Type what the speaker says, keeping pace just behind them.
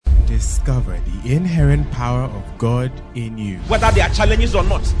discover the inherent power of God in you. Whether there are challenges or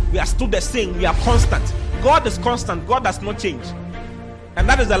not, we are still the same. We are constant. God is constant. God does not change. And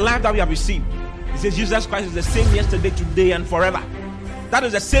that is the life that we have received. It says Jesus Christ is the same yesterday, today, and forever. That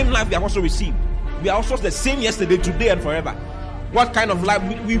is the same life we have also received. We are also the same yesterday, today, and forever. What kind of life?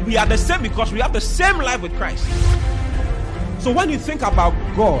 We are the same because we have the same life with Christ. So when you think about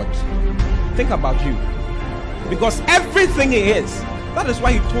God, think about you. Because everything He is, that is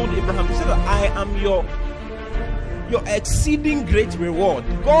why He told Abraham, He said, I am your exceeding great reward.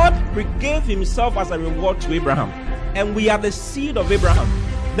 God gave Himself as a reward to Abraham. And we are the seed of Abraham.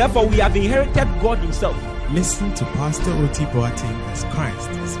 Therefore, we have inherited God Himself. Listen to Pastor Oti Boateng as Christ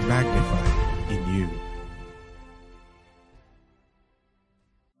is magnified in you.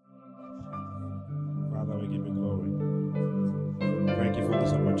 Father, we give you glory. Thank you for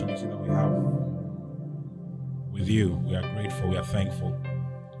this opportunity that we have with you. We are grateful. We are thankful.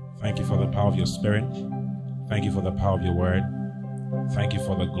 Thank you for the power of your Spirit. Thank you for the power of your word. Thank you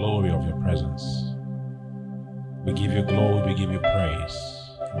for the glory of your presence. We give you glory. We give you praise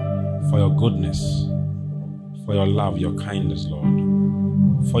for your goodness, for your love, your kindness,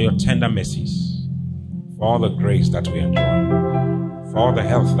 Lord, for your tender mercies, for all the grace that we enjoy, for all the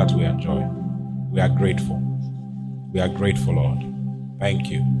health that we enjoy. We are grateful. We are grateful, Lord. Thank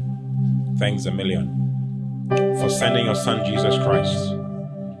you. Thanks a million for sending your Son, Jesus Christ,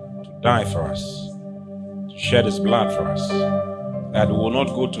 to die for us, to shed His blood for us, that we will not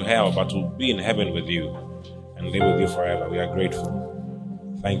go to hell, but will be in heaven with you and live with you forever. We are grateful.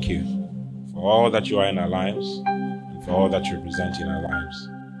 Thank you for all that you are in our lives and for all that you represent in our lives,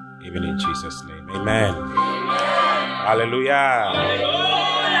 even in Jesus' name. Amen. Hallelujah.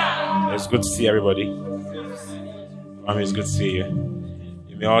 Hallelujah. It's good to see everybody. It's good to see you.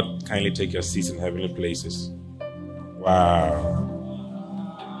 You may all kindly take your seats in heavenly places. Wow.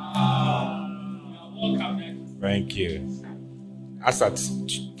 Thank you. As at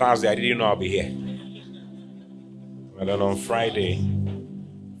Thursday, I didn't know I'll be here. But then on Friday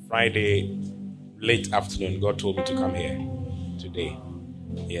late afternoon, God told me to come here today.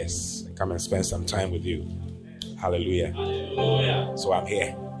 Yes, and come and spend some time with you. Hallelujah. Hallelujah. So I'm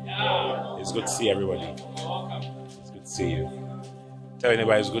here. Yeah. It's good to see everybody. It's good to see you. Tell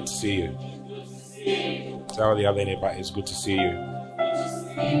anybody it's good to see you. Tell the other neighbor it's good to see you.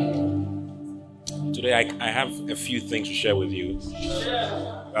 Today I have a few things to share with you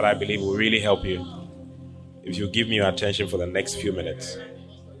that I believe will really help you. If you give me your attention for the next few minutes,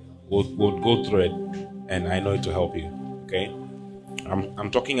 we'll go through it, and I know it will help you. Okay?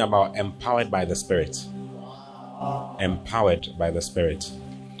 I'm talking about empowered by the Spirit. Empowered by the Spirit.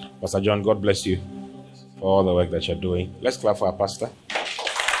 Pastor John, God bless you for all the work that you're doing. Let's clap for our pastor.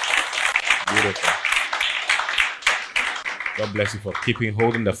 Beautiful. God bless you for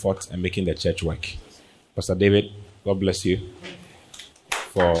holding the fort and making the church work. Pastor David, God bless you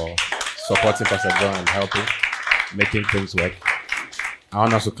for supporting Pastor John and helping, making things work. I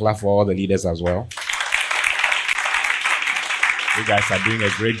want us to clap for all the leaders as well. You guys are doing a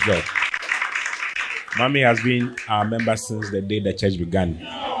great job. Mommy has been our member since the day the church began.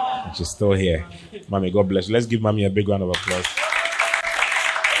 And she's still here. Mommy, God bless you. Let's give Mommy a big round of applause.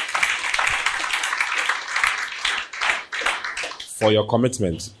 For your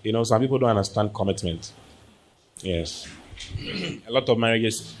commitment. You know, some people don't understand commitment. Yes. A lot of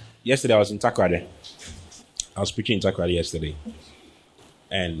marriages. Yesterday I was in Takoradi. I was preaching in Takoradi yesterday.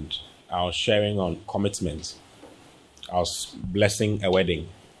 And I was sharing on commitment. I was blessing a wedding.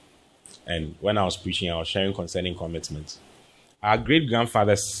 And when I was preaching, I was sharing concerning commitment. Our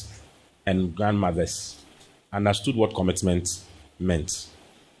great-grandfathers and grandmothers understood what commitment meant.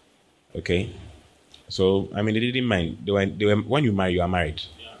 Okay? So, I mean, they didn't mind. They were, when you marry, you are married.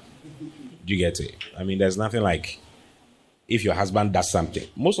 Do you get it? I mean, there's nothing like if your husband does something.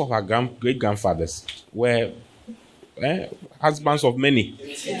 Most of our great-grandfathers were husbands of many.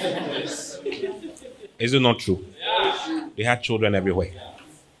 Is it not true? They had children everywhere.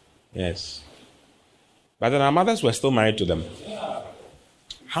 Yes. But then our mothers were still married to them.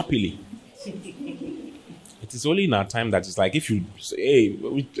 Happily. It is only in our time that it's like if you say, hey,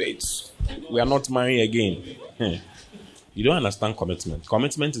 we are not marrying again. You don't understand commitment.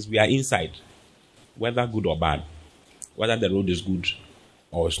 Commitment is we are inside. Whether good or bad. Whether the road is good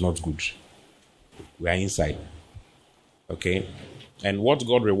or it's not good. We are inside. Okay? And what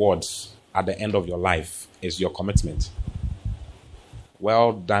God rewards at the end of your life is your commitment.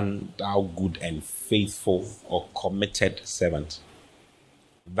 Well done, thou good and faithful or committed servant.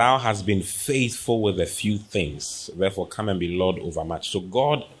 Thou hast been faithful with a few things. Therefore, come and be Lord over much. So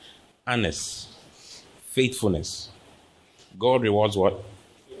God honors faithfulness. God rewards what?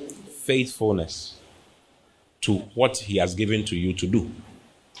 faithfulness to what he has given to you to do.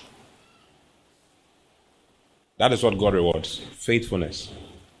 That is what God rewards. Faithfulness.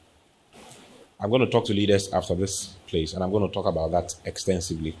 I'm going to talk to leaders after this place, and I'm going to talk about that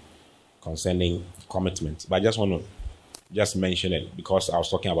extensively concerning commitment. But I just want to just mention it because I was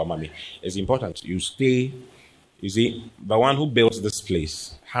talking about money. It's important. You stay, you see, the one who built this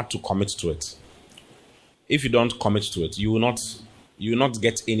place had to commit to it. If you don't commit to it, you will not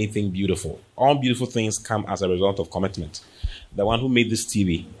get anything beautiful. All beautiful things come as a result of commitment. The one who made this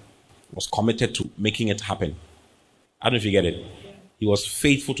TV was committed to making it happen. I don't know if you get it. He was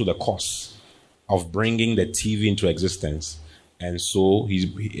faithful to the cause of bringing the TV into existence. And so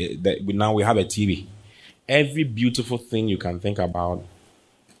now we have a TV. Every beautiful thing you can think about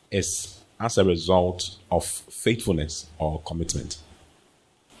is as a result of faithfulness or commitment.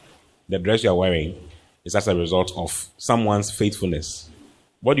 The dress you are wearing is as a result of someone's faithfulness.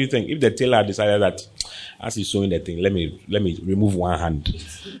 What do you think? If the tailor decided that as he's sewing the thing, let me remove one hand.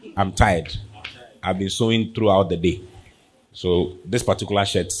 I'm tired. I've been sewing throughout the day. So this particular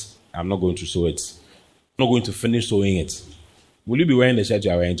shirt, I'm not going to sew it. I'm not going to finish sewing it. Will you be wearing the shirt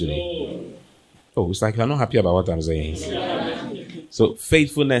you are wearing today? Oh, it's like you're not happy about what I'm saying. So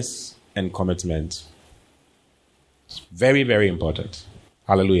faithfulness and commitment is very, very important.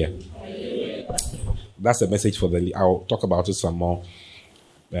 Hallelujah. That's the message for I'll talk about it some more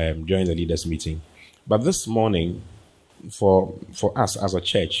during the leaders' meeting. But this morning, for us as a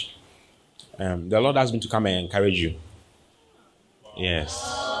church, the Lord asked me to come and encourage you. Yes.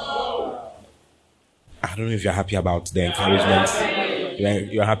 I don't know if you're happy about the encouragement.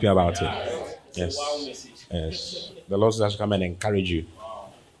 You're happy about it. Yes. Yes. The Lord says to come and encourage you.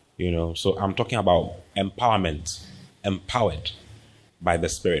 You know, so I'm talking about empowerment. Empowered by the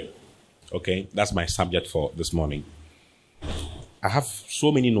Spirit. Okay? That's my subject for this morning. I have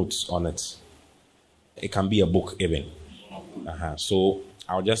so many notes on it. It can be a book even. So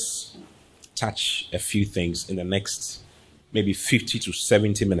I'll just touch a few things in the next maybe 50 to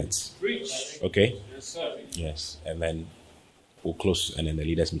 70 minutes. Okay? Yes, sir. Yes. And then we'll close and then the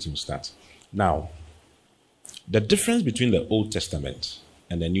leaders' meeting will start. Now, the difference between the Old Testament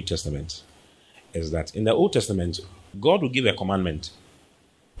and the New Testament is that in the Old Testament, God will give a commandment.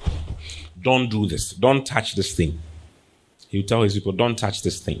 Don't do this. Don't touch this thing. He will tell his people, don't touch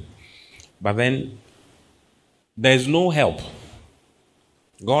this thing. But then, there's no help.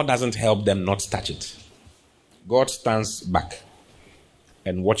 God doesn't help them not touch it. God stands back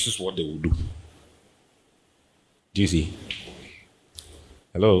and watches what they will do. Do you see?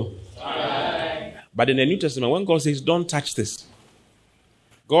 Hello? Hi. But in the New Testament, when God says, don't touch this,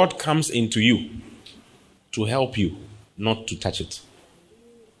 God comes into you to help you not to touch it.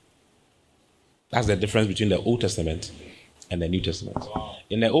 That's the difference between the Old Testament and the New Testament. Wow.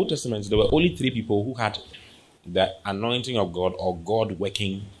 In the Old Testament, there were only 3 people who had the anointing of God or God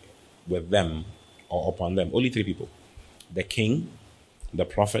working with them or upon them. Only 3 people. The king, the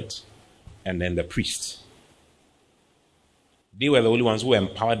prophet, and then the priest. They were the only ones who were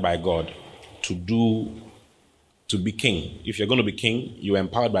empowered by God to be king. If you're going to be king, you were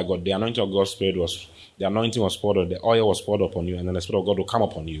empowered by God. The anointing of God's Spirit the anointing was poured, the oil was poured upon you, and then the Spirit of God will come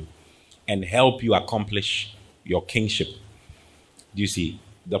upon you and help you accomplish your kingship. Do you see?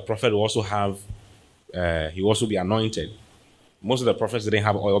 The prophet will also he will also be anointed. Most of the prophets didn't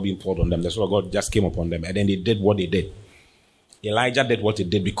have oil being poured on them. The Spirit of God just came upon them, and then they did what they did. Elijah did what he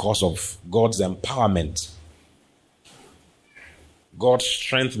did because of God's empowerment. God's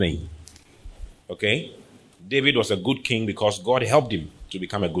strengthening. Okay? David was a good king because God helped him to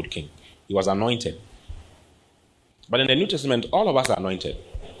become a good king. He was anointed. But in the New Testament, all of us are anointed.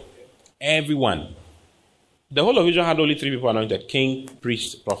 Everyone. The whole of Israel had only 3 people anointed: king,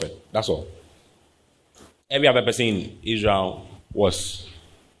 priest, prophet. That's all. Every other person in Israel was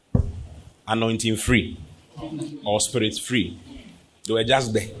anointing free or spirit free. They were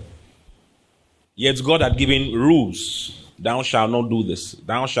just there. Yet God had given rules. Thou shalt not do this.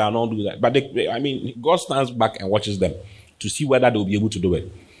 Thou shalt not do that. But God stands back and watches them to see whether they will be able to do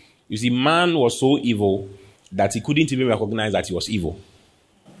it. You see, man was so evil that he couldn't even recognize that he was evil.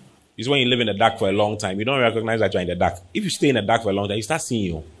 It's when you live in the dark for a long time, you don't recognize that you're in the dark. If you stay in the dark for a long time, you start seeing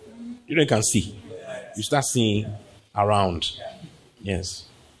you. You don't can see. You start seeing around. Yes.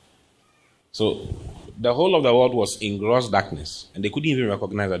 So the whole of the world was in gross darkness, and they couldn't even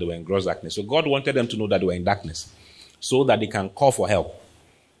recognize that they were in gross darkness. So God wanted them to know that they were in darkness so that they can call for help.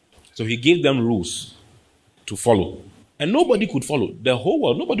 So he gave them rules to follow. And nobody could follow. The whole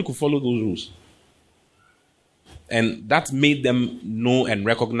world, nobody could follow those rules. And that made them know and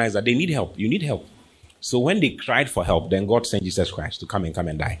recognize that they need help. You need help. So when they cried for help, then God sent Jesus Christ to come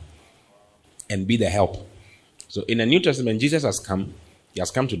and die. and be the help. So in the New Testament, Jesus has come. He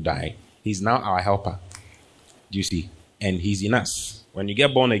has come to die. He's now our helper. Do you see? And he's in us. When you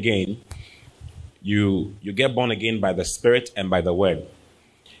get born again, you get born again by the Spirit and by the Word.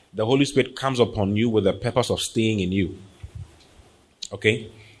 The Holy Spirit comes upon you with the purpose of staying in you. Okay?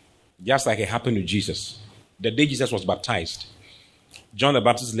 Just like it happened to Jesus. The day Jesus was baptized, John the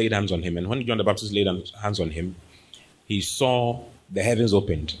Baptist laid hands on him. And when John the Baptist laid hands on him, he saw the heavens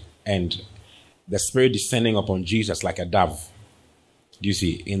opened and the Spirit descending upon Jesus like a dove. Do you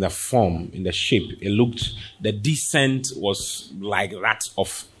see? In the form, in the shape, the descent was like that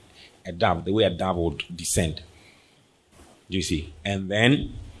of a dove, the way a dove would descend. Do you see? And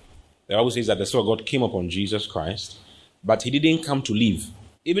then the Bible says that the Spirit of God came upon Jesus Christ, but he didn't come to live.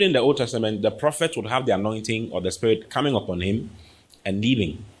 Even in the Old Testament, the prophet would have the anointing or the Spirit coming upon him and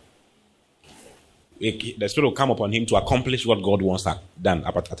leaving. The Spirit will come upon him to accomplish what God wants done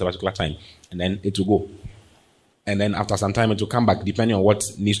at a particular time, and then it will go. And then after some time, it will come back depending on what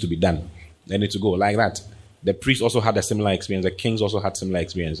needs to be done. Then it will go like that. The priests also had a similar experience. The kings also had similar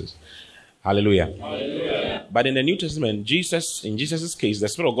experiences. Hallelujah. Hallelujah. But in the New Testament, in Jesus' case, the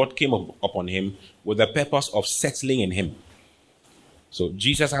Spirit of God came upon him with the purpose of settling in him. So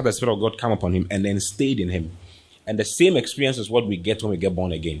Jesus had the Spirit of God come upon him and then stayed in him. And the same experience is what we get when we get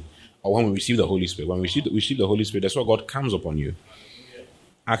born again, or when we receive the Holy Spirit. When we receive the Holy Spirit, the Spirit of God comes upon you.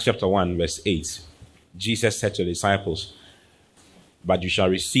 Acts chapter 1, verse 8. Jesus said to the disciples, "But you shall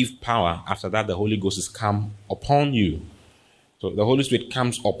receive power. After that, the Holy Ghost is come upon you." So the Holy Spirit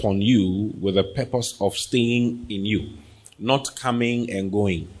comes upon you with the purpose of staying in you, not coming and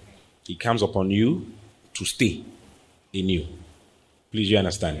going. He comes upon you to stay in you. Please, you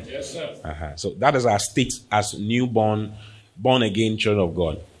understand? Yes, sir. So that is our state as newborn, born-again children of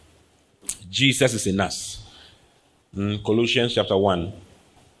God. Jesus is in us. Colossians chapter 1,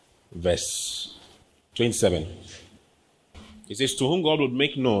 verse 27. It says, "To whom God would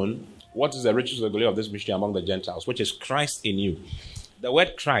make known what is the riches of the glory of this mystery among the Gentiles, which is Christ in you." The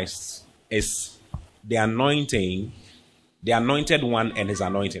word Christ is the anointing, the anointed one and his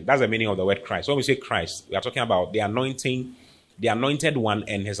anointing. That's the meaning of the word Christ. When we say Christ, we are talking about the anointing, the anointed one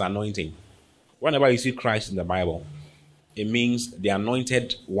and his anointing. Whenever you see Christ in the Bible, it means the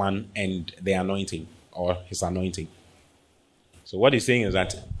anointed one and the anointing, or his anointing. So what he's saying is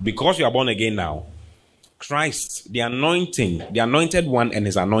that because you are born again now, Christ, the anointing, the anointed one and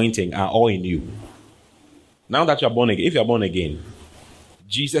his anointing are all in you. Now that you are born again, if you are born again,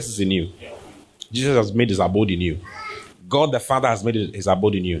 Jesus is in you. Jesus has made his abode in you. God the Father has made his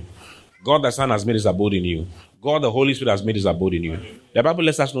abode in you. God the Son has made his abode in you. God the Holy Spirit has made his abode in you. The Bible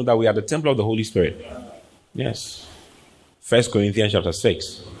lets us know that we are the temple of the Holy Spirit. Yes. 1 Corinthians chapter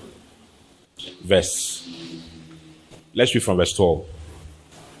 6. Let's read from verse 12.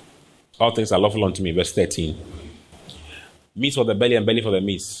 "All things are lawful unto me." Verse 13. "Meat for the belly and belly for the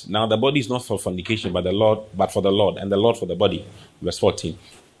meat. Now the body is not for fornication, but for the Lord, and the Lord for the body." Verse 14.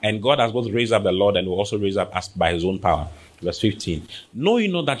 "And God has both raised up the Lord and will also raise up us by his own power." Verse 15. "Know you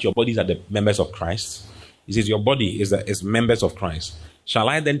not that your bodies are the members of Christ?" He says your body is members of Christ. "Shall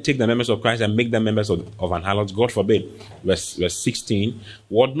I then take the members of Christ and make them members of an harlot? God forbid." Verse 16.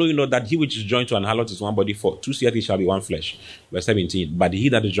 "What know you not that he which is joined to an harlot is one body, for two together shall be one flesh." Verse 17. "But he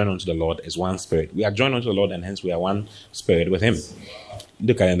that is joined unto the Lord is one spirit." We are joined unto the Lord, and hence we are one spirit with him.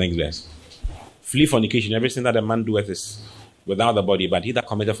 Look at the next verse. "Flee fornication. Everything that a man doeth is without the body, but he that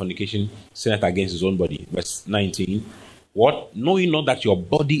committeth fornication sinneth against his own body." Verse 19. "What? Know you not that your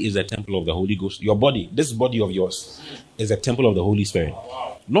body is a temple of the Holy Ghost?" Your body, this body of yours, is a temple of the Holy Spirit.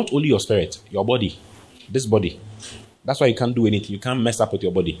 Not only your spirit, your body. This body. That's why you can't do anything. You can't mess up with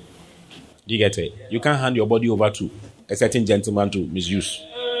your body. Do you get it? You can't hand your body over to a certain gentleman to misuse.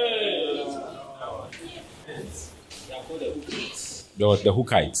 The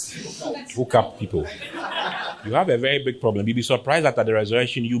hookites. Hook up people. You have a very big problem. You'll be surprised that at the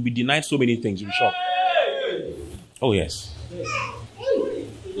resurrection, you'll be denied so many things. You'll be shocked. Oh, yes.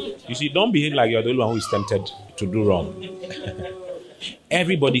 You see, don't behave like you're the only one who is tempted to do wrong.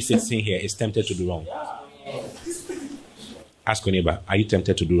 Everybody sitting here is tempted to do wrong. Ask your neighbor, are you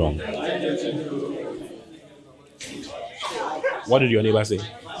tempted to do wrong? What did your neighbor say?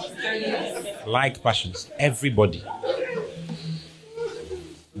 Like passions. Everybody.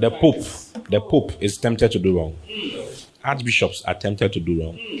 The Pope is tempted to do wrong. Archbishops are tempted to do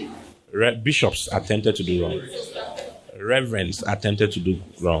wrong. Bishops are tempted to do wrong. Reverends are tempted to do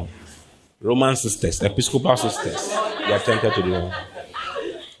wrong. Roman sisters, Episcopal sisters, they are tempted to do wrong.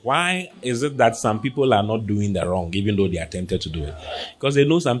 Why is it that some people are not doing the wrong even though they are tempted to do it? Because they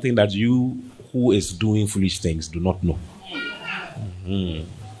know something that you who is doing foolish things do not know.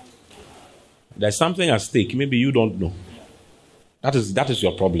 There's something at stake. Maybe you don't know. That is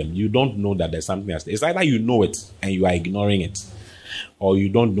your problem. You don't know that there's something at stake. It's either you know it and you are ignoring it, or you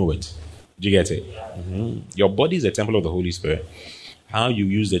don't know it. Do you get it? Mm-hmm. Your body is a temple of the Holy Spirit. How you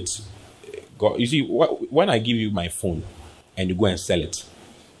use it, God. You see, when I give you my phone and you go and sell it,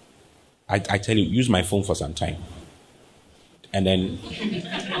 I tell you, use my phone for some time, and then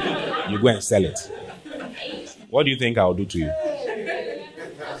you go and sell it. What do you think I'll do to you?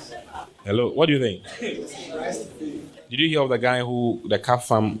 Hello, what do you think? Did you hear of the guy the Cap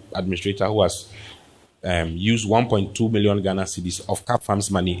Farm administrator who has used 1.2 million Ghana cedis of Cap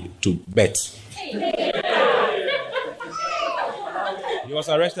Farm's money to bet? He was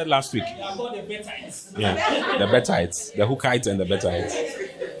arrested last week. Yeah, the Betites, the Hookites and the Betites.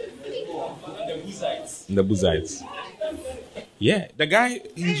 The Buzites. Yeah, the guy,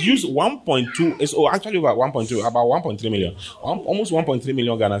 he's used 1.2, it's actually about 1.2, about 1.3 million, almost 1.3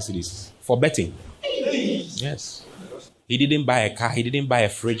 million Ghana cedis for betting. Yes. He didn't buy a car, he didn't buy a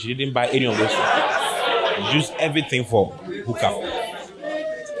fridge, he didn't buy any of those things. He used everything for hookup.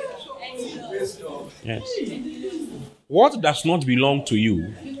 Yes. What does not belong to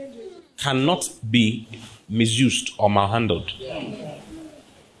you cannot be misused or malhandled.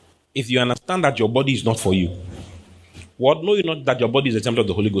 If you understand that your body is not for you, what? Know you not that your body is a temple of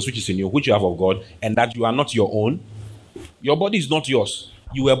the Holy Ghost, which is in you, which you have of God, and that you are not your own? Your body is not yours.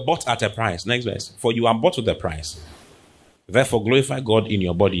 You were bought at a price. Next verse. For you are bought with a price. Therefore glorify God in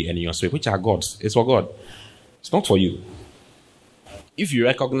your body and in your spirit, which are God's. It's for God. It's not for you. If you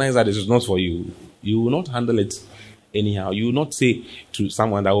recognize that it is not for you, you will not handle it anyhow. You will not say to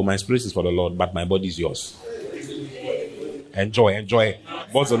someone that, oh, my spirit is for the Lord, but my body is yours. Enjoy.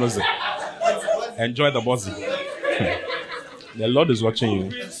 Boss enjoy the bossy. The Lord is watching you.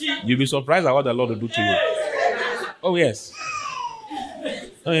 You'll be surprised at what the Lord will do to you. Oh, yes.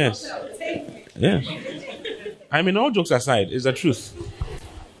 Oh, yes. Yeah. I mean, all jokes aside, it's the truth.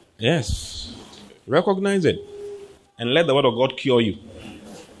 Yes. Recognize it. And let the word of God cure you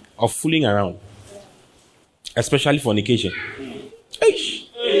of fooling around. Especially fornication.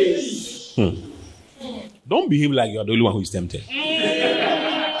 Don't behave like you're the only one who is tempted.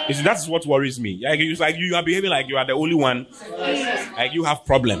 You see, that's what worries me. It's like you are behaving like you are the only one. Like you have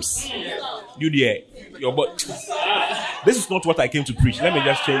problems. You there. This is not what I came to preach. Let me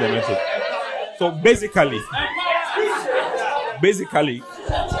just change the message. So basically,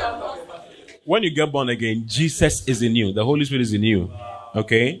 when you get born again, Jesus is in you. The Holy Spirit is in you.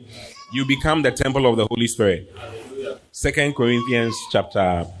 Okay? You become the temple of the Holy Spirit. 2 Corinthians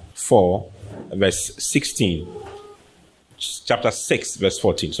chapter 4, verse 16. Chapter 6, verse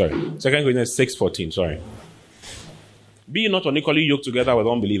 14. Sorry. 2 Corinthians 6, 14. Sorry. Be not unequally yoked together with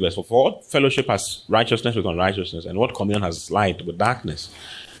unbelievers. For what fellowship has righteousness with unrighteousness? And what communion has light with darkness?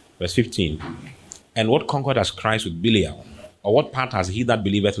 Verse 15. And what concord has Christ with Belial? Or what part has he that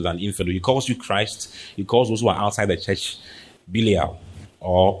believeth with an infidel? He calls you Christ. He calls those who are outside the church Belial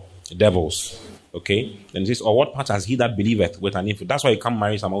or devils. Okay? Then he says, or what part has he that believeth with an infidel? That's why you can't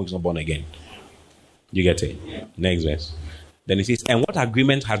marry someone who's not born again. You get it? Next verse. Then he says, and what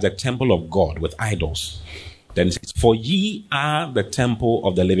agreement has the temple of God with idols? Then he says, for ye are the temple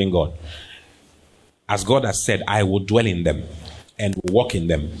of the living God. As God has said, I will dwell in them and will walk in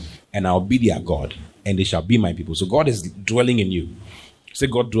them, and I will be their God, and they shall be my people. So God is dwelling in you. Say,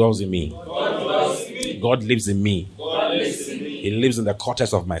 God dwells in me. God lives in me. He lives in the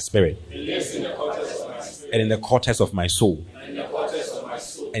cortex of my spirit. And in the cortex of my soul.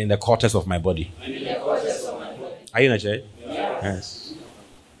 And in the cortex of my body. Are you in the church? Yes.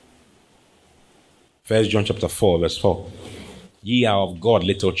 1 John chapter 4, verse 4. Ye are of God,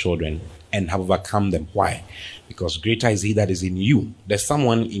 little children, and have overcome them. Why? Because greater is he that is in you. There's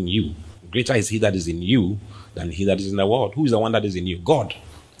someone in you. Greater is he that is in you than he that is in the world. Who is the one that is in you? God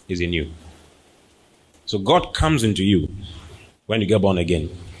is in you. So God comes into you when you get born again.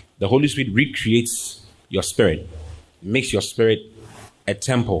 The Holy Spirit recreates your spirit, makes your spirit a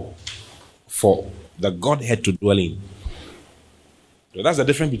temple for the Godhead to dwell in. So that's the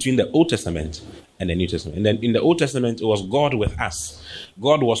difference between the Old Testament and the New Testament. And then in the Old Testament, it was God with us.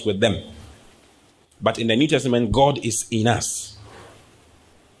 God was with them. But in the New Testament, God is in us.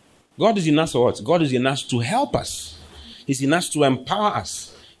 God is in us for what? God is in us to help us. He's in us to empower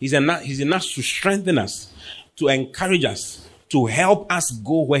us. He's in us to strengthen us, to encourage us, to help us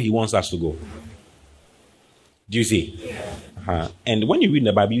go where he wants us to go. Do you see? And when you read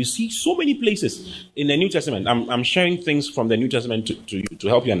the Bible, you see so many places in the New Testament. I'm sharing things from the New Testament to you to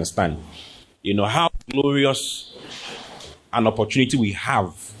help you understand. You know, how glorious an opportunity we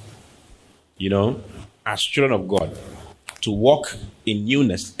have, you know, as children of God, to walk in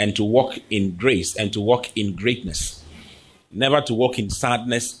newness and to walk in grace and to walk in greatness. Never to walk in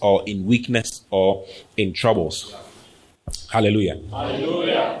sadness or in weakness or in troubles. Hallelujah.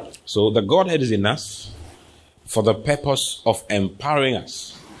 Hallelujah. So the Godhead is in us for the purpose of empowering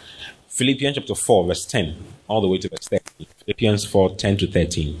us. Philippians chapter 4 verse 10 all the way to verse 13. Philippians 4, 10 to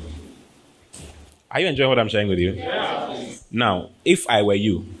 13. Are you enjoying what I'm sharing with you? Yes. Now, if I were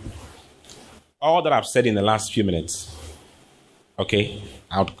you, all that I've said in the last few minutes, okay,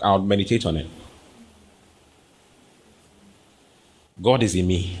 I'll meditate on it. God is in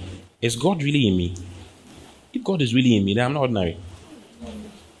me. Is God really in me? If God is really in me, then I'm not ordinary.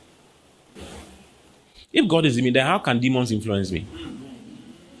 If God is in me, then how can demons influence me?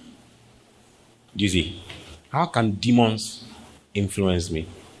 Do you see? How can demons influence me?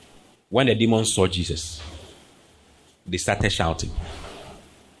 When the demons saw Jesus, they started shouting.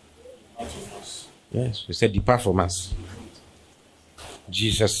 Yes, they said, "Depart from us,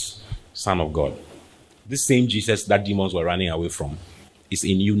 Jesus, Son of God." This same Jesus that demons were running away from is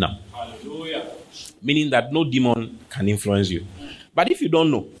in you now. Hallelujah. Meaning that no demon can influence you. But if you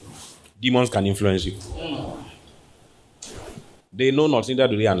don't know, demons can influence you. They know not, neither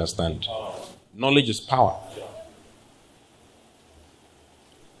do they understand. Knowledge is power.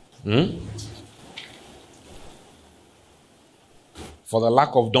 For the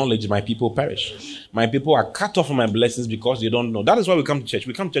lack of knowledge, my people perish. My people are cut off from my blessings because they don't know. That is why we come to church.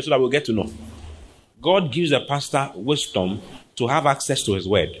 We come to church so that we'll get to know. God gives a pastor wisdom to have access to his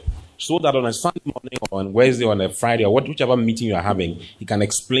word, so that on a Sunday morning or on Wednesday or on a Friday or whichever meeting you are having, he can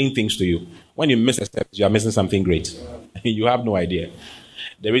explain things to you. When you miss a step, you are missing something great. You have no idea.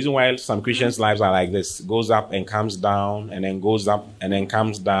 The reason why some Christians' lives are like this, goes up and comes down, and then goes up and then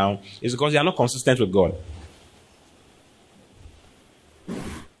comes down, is because they are not consistent with God.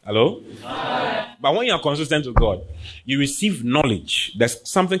 Hello? Hi. But when you are consistent with God, you receive knowledge. There's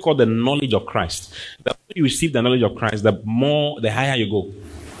something called the knowledge of Christ. The more you receive the knowledge of Christ, the higher you go.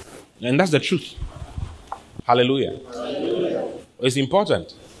 And that's the truth. Hallelujah. Hallelujah. It's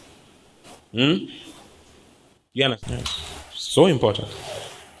important. You understand? So important.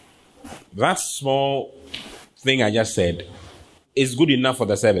 That small thing I just said is good enough for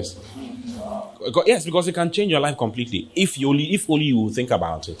the service. Yes, because it can change your life completely. If only you think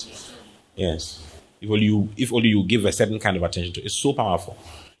about it. Yes. If only you give a certain kind of attention to it. It's so powerful.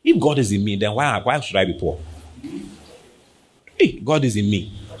 If God is in me, then why should I be poor? Hey, God is in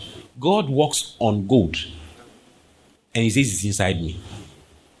me. God walks on gold. And he says it's inside me.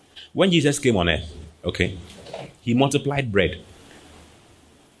 When Jesus came on earth, okay, he multiplied bread.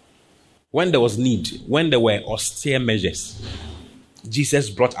 When there was need, when there were austere measures, Jesus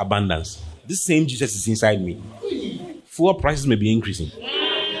brought abundance. This same Jesus is inside me. Fuel prices may be increasing.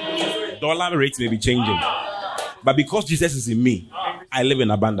 Dollar rates may be changing. But because Jesus is in me, I live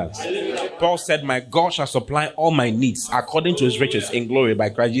in abundance. Paul said, "My God shall supply all my needs according to his riches in glory by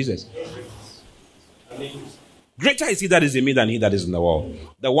Christ Jesus." Greater is he that is in me than he that is in the world.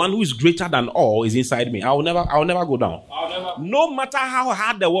 The one who is greater than all is inside me. I will never go down. No matter how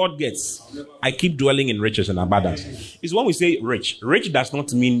hard the world gets, I keep dwelling in riches and abundance. It's when we say rich. Rich does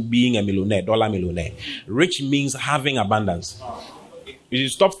not mean being a millionaire, dollar millionaire. Rich means having abundance. You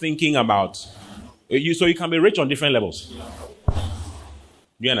should stop thinking about you, so you can be rich on different levels.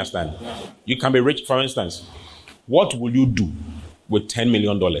 Do you understand? You can be rich, for instance. What will you do with $10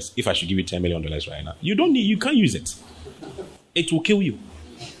 million if I should give you $10 million right now? You can't use it. It will kill you.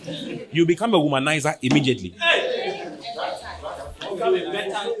 You become a womanizer immediately.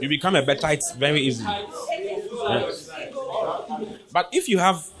 You become a betite very easily. Yeah. But if you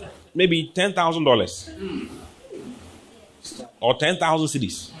have maybe $10,000 or 10,000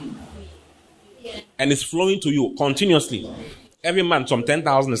 cedis and it's flowing to you continuously, every month some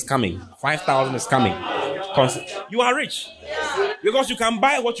 10,000 is coming, 5,000 is coming. You are rich. Because you can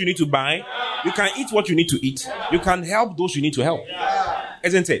buy what you need to buy. You can eat what you need to eat. You can help those you need to help.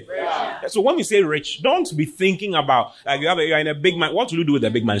 Isn't it? So when we say rich, don't be thinking about, like you're in a big man. What will you do with a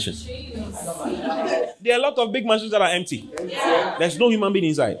big mansion? There are a lot of big mansions that are empty. There's no human being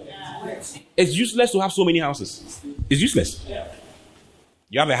inside. It's useless to have so many houses. It's useless.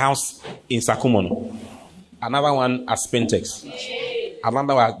 You have a house in Sakumono. Another one at Spentex.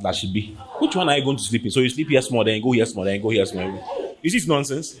 Another one that should be. Which one are you going to sleep in? So you sleep here small, then you go here small, then you go here small. You see, it's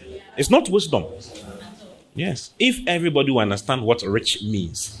nonsense. It's not wisdom. Yes. If everybody will understand what rich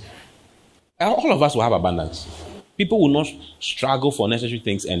means, all of us will have abundance. People will not struggle for necessary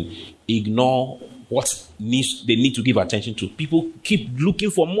things and ignore what they need to give attention to. People keep looking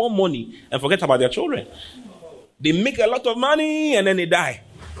for more money and forget about their children. They make a lot of money and then they die.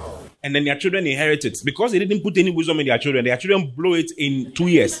 And then their children inherit it. Because they didn't put any wisdom in their children blow it in 2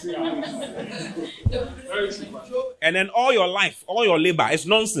 years. And then all your life, all your labor is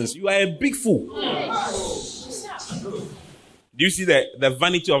nonsense. You are a big fool. Do you see the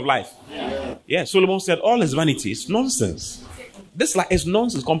vanity of life? Yeah, Solomon said all is vanity. It's nonsense. This life is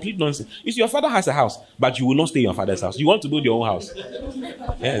nonsense, complete nonsense. You see, your father has a house, but you will not stay in your father's house. You want to build your own house.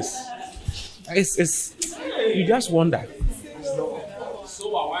 Yes. It's you just wonder.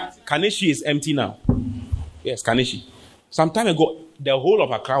 Kaneshi is empty now. Yes, Kaneshi. Some time ago, the whole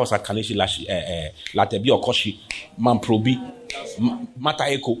of Accra was at Kaneshi, Latebi, Okoshi, Mamprobi,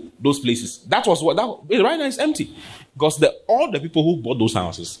 Mataeko, those places. That was what right now is empty. Because all the people who bought those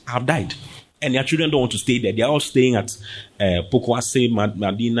houses have died. And their children don't want to stay there. They are all staying at Pokwase,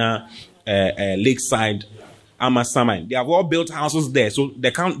 Madina, Lakeside, Amasamai. They have all built houses there. So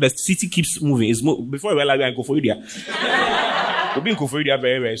the city keeps moving. Before you realize we are in Koforidua. We'll be in Koforidua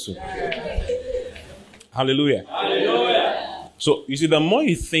very, very soon. Hallelujah. Hallelujah. So, you see, the more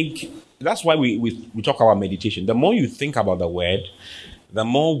you think, that's why we talk about meditation. The more you think about the word, the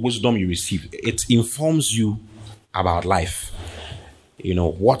more wisdom you receive. It informs you about life. You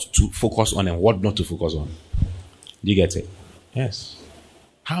know, what to focus on and what not to focus on. Do you get it? Yes.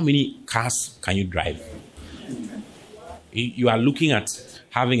 How many cars can you drive? You are looking at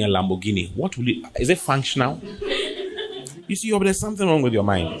having a Lamborghini. Is it functional? You see, there's something wrong with your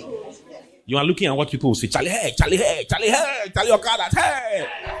mind. You are looking at what people will say, Charlie, hey, Charlie, hey, Charlie, hey, tell your car that, hey.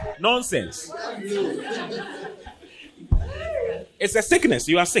 Nonsense. It's a sickness.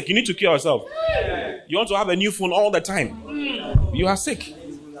 You are sick. You need to cure yourself. You want to have a new phone all the time. You are sick.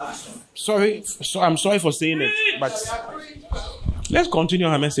 Sorry, I'm sorry for saying it, but let's continue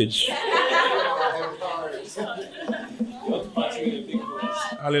our message.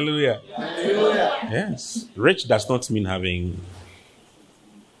 Hallelujah. Yes. Rich does not mean having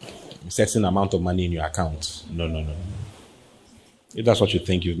a certain amount of money in your account. No. If that's what you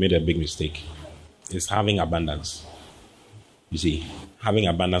think, you've made a big mistake. It's having abundance. You see, having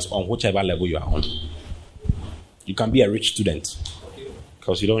abundance on whichever level you are on. You can be a rich student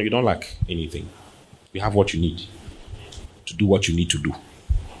because you don't lack anything. You have what you need to do what you need to do.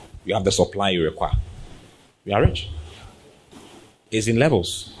 You have the supply you require. You are rich. It's in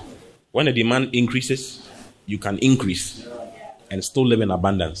levels. When the demand increases, you can increase and still live in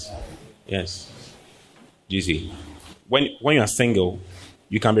abundance. Yes. Do you see? When you are single,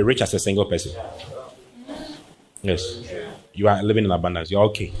 you can be rich as a single person. Yes. You are living in abundance. You're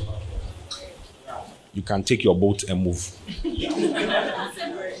okay. You can take your boat and move.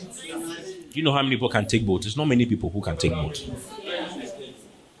 You know how many people can take boats? There's not many people who can take boats.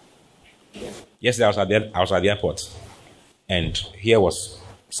 Yesterday I was at the airport. And here was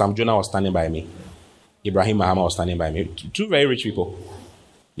Sam Jonah was standing by me. Ibrahim Mahama was standing by me. Two very rich people.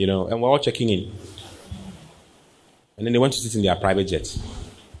 You know, and we're all checking in. And then they went to sit in their private jet.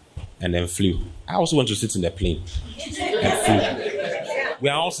 And then flew. I also went to sit in the plane. And flew. We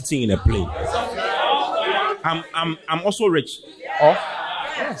are all sitting in a plane. I'm also rich. Oh,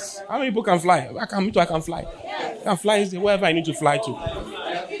 yes. How many people can fly? I can fly. I can fly wherever I need to fly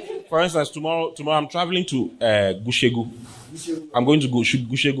to. For instance, tomorrow I'm traveling to Gushegu. I'm going to go shoot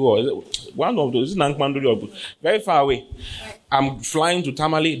Gushegu or one of those. Very far away. I'm flying to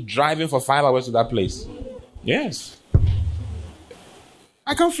Tamale, driving for 5 hours to that place. Yes.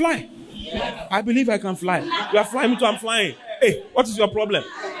 I can fly. I believe I can fly. You are flying me too, I'm flying. Hey, what is your problem?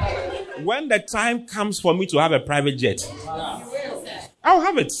 When the time comes for me to have a private jet, I'll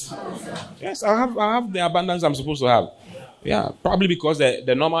have it. Yes, I'll have the abundance I'm supposed to have. Yeah, probably because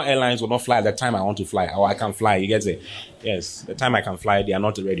the normal airlines will not fly at the time I want to fly, or I can fly. You get it? Yes, the time I can fly, they are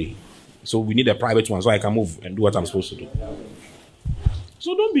not ready. So we need a private one so I can move and do what I'm supposed to do.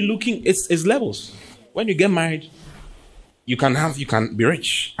 So don't be looking. It's levels. When you get married, you can be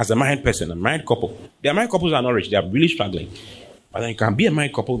rich as a married person, a married couple. There are married couples that are not rich; they are really struggling. But then you can be a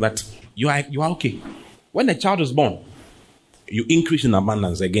married couple that you are okay. When a child is born, you increase in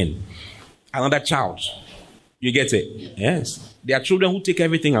abundance again. Another child. You get it? Yes. There are children who take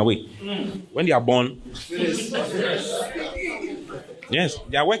everything away. When they are born. Yes.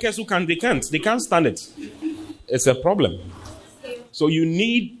 There are workers who they can't stand it. It's a problem. So you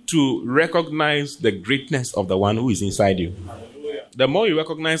need to recognize the greatness of the one who is inside you. The more you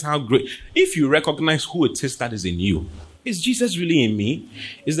recognize how great, if you recognize who it is that is in you, is Jesus really in me?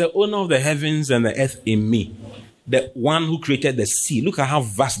 Is the owner of the heavens and the earth in me? The one who created the sea. Look at how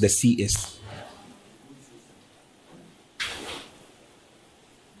vast the sea is.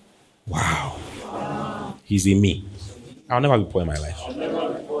 Wow. He's in me. I'll never be poor in my life.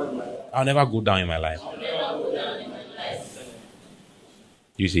 I'll never go down in my life.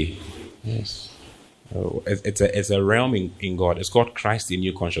 You see? Yes. It's a realm in God. It's called Christ in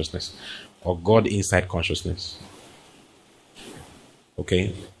you consciousness, or God inside consciousness.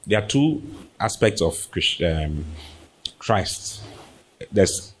 Okay? There are two aspects of Christ.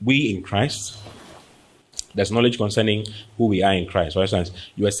 There's we in Christ. There's knowledge concerning who we are in Christ. For instance,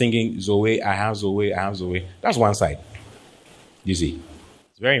 you are singing Zoe, I have Zoe, I have Zoe. That's one side. You see?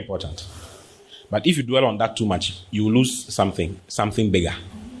 It's very important. But if you dwell on that too much, you lose something bigger.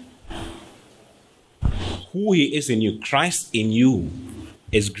 Who he is in you, Christ in you,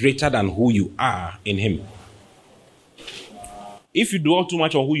 is greater than who you are in him. If you dwell too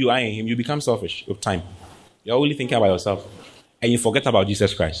much on who you are in him, you become selfish with time. You're only thinking about yourself, and you forget about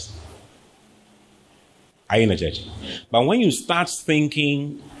Jesus Christ. Are you in the church? But when you start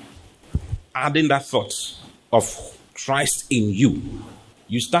thinking, adding that thought of Christ in you,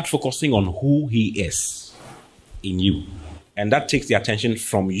 you start focusing on who he is in you. And that takes the attention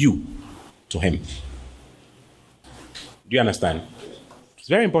from you to him. Do you understand? It's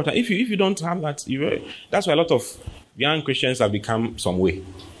very important. If you don't have that, that's why a lot of young Christians have become some way.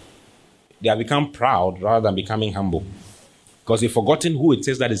 They have become proud rather than becoming humble. Because they've forgotten who it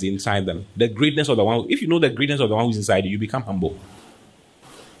is that is inside them. The greatness of the one. If you know the greatness of the one who's inside you, you become humble.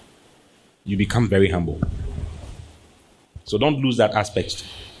 You become very humble. So don't lose that aspect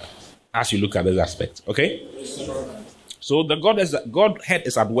as you look at this aspect. Okay? So the Godhead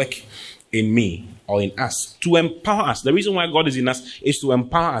is at work in me or in us to empower us. The reason why God is in us is to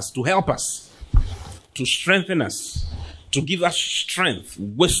empower us, to help us, to strengthen us, to give us strength,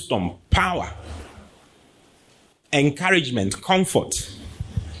 wisdom, power, encouragement, comfort.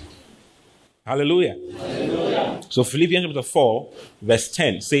 Hallelujah. Hallelujah. So Philippians chapter 4 verse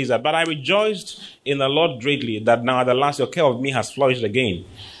 10 says that, but I rejoiced in the Lord greatly that now at the last your care of me has flourished again,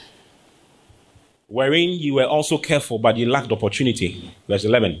 wherein you were also careful, but you lacked opportunity. Verse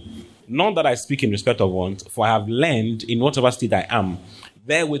 11. Not that I speak in respect of want, for I have learned in whatever state I am,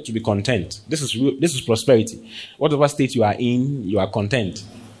 therewith to be content. This is prosperity. Whatever state you are in, you are content.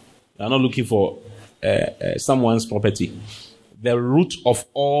 You are not looking for someone's property. The root of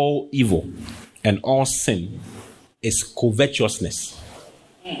all evil and all sin is covetousness.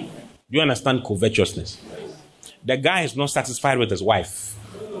 Do you understand covetousness? The guy is not satisfied with his wife.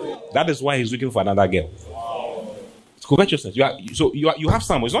 That is why he's looking for another girl. It's covetousness. You have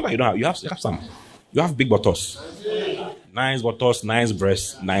some. It's not that you don't have. You have some. You have big buttocks. Nice buttocks, nice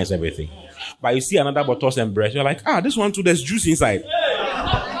breasts, nice everything. But you see another buttocks and breast, you're like, this one too, there's juice inside.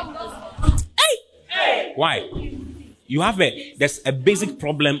 Hey! Why? There's a basic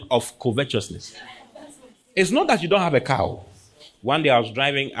problem of covetousness. It's not that you don't have a cow. One day I was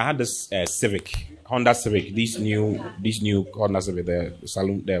driving, I had this Honda Civic, this new Honda Civic, the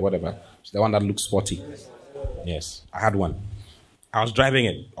saloon, the whatever, the one that looks sporty. Yes, I had one. I was driving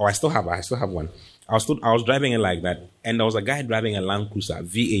it, I still have one. I was driving it like that, and there was a guy driving a Land Cruiser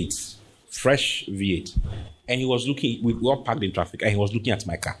V8, fresh V8, and he was looking. We were parked in traffic, and he was looking at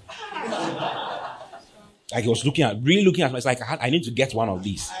my car. Like he was really looking at me. It's like I need to get one of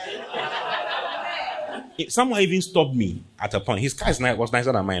these. Someone even stopped me at a point. His car was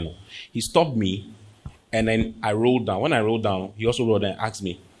nicer than mine. He stopped me, and then I rolled down. When I rolled down, he also rolled down and asked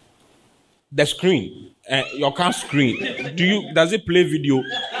me, the screen, your car screen, does it play video?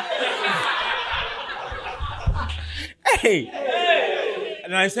 Hey!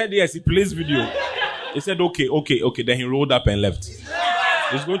 And I said, yes, it plays video. He said, okay. Then he rolled up and left.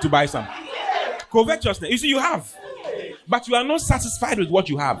 He's going to buy some. Covetousness. You see, you have. But you are not satisfied with what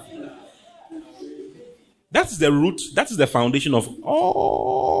you have. That's the root, that is the foundation of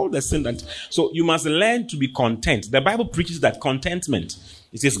all the sin. So you must learn to be content. The Bible preaches that contentment,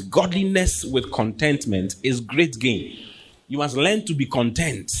 it says godliness with contentment is great gain. You must learn to be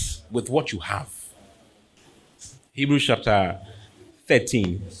content with what you have. Hebrews chapter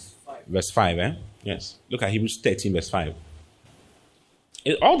 13, verse 5. Yes. Look at Hebrews 13, verse 5.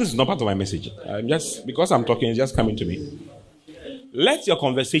 All this is not part of my message. Just because I'm talking, it's just coming to me. Let your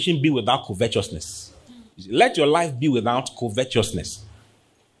conversation be without covetousness. Let your life be without covetousness.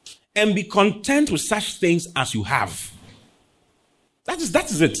 And be content with such things as you have. That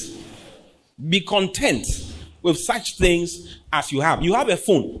is it. Be content with such things as you have. You have a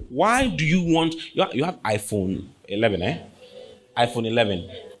phone. Why do you want... You have iPhone 11, iPhone 11.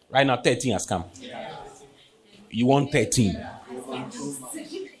 Right now, 13 has come. You want 13.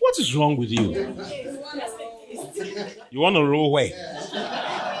 What is wrong with you? You want to roll away.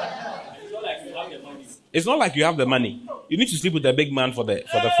 It's not like you have the money. You need to sleep with the big man for the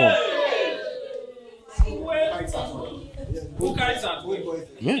phone.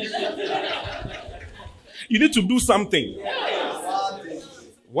 Yeah. You need to do something.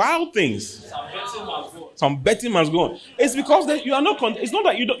 Wild things. Some betting must go on. It's because that you are not. It's not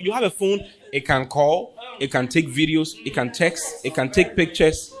that you have a phone. It can call. It can take videos. It can text. It can take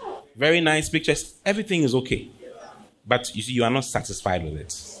pictures. Very nice pictures. Everything is okay. But you see, you are not satisfied with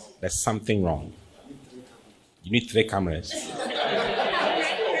it. There's something wrong. You need 3 cameras.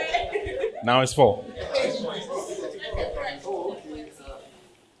 Now it's 4.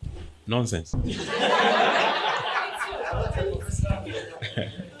 Nonsense.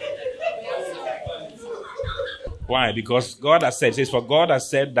 Why? Because God has said, for God has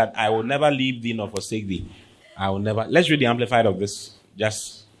said that I will never leave thee nor forsake thee. I will never. Let's read the Amplified of this,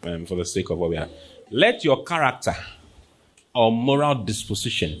 just for the sake of what we have. Let your character or moral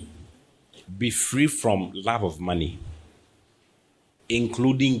disposition be free from love of money,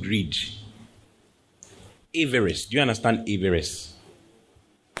 including greed. Avarice. Do you understand avarice?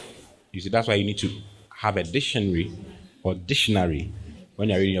 You see, that's why you need to have a dictionary or dictionary when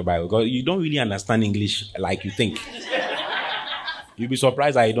you're reading your Bible. Because you don't really understand English like you think. You'll be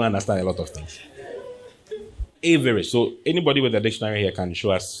surprised that you don't understand a lot of things. Avarice. So anybody with a dictionary here can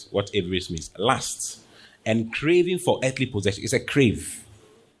show us what avarice means. Lust and craving for earthly possession. It's a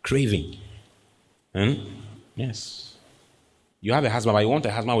craving. Yes. You have a husband, but you want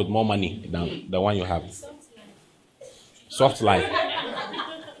a husband with more money than the one you have. Soft life.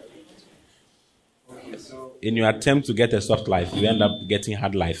 In your attempt to get a soft life, you end up getting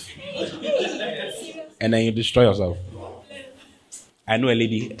hard life. And then you destroy yourself. I know a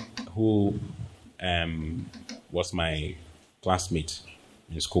lady who was my classmate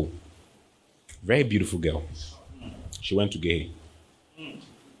in school. Very beautiful girl. She went to Gay.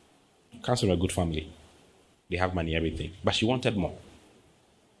 Comes from a good family. They have money, everything. But she wanted more.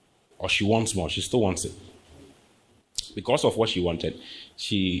 Or she wants more. She still wants it. Because of what she wanted,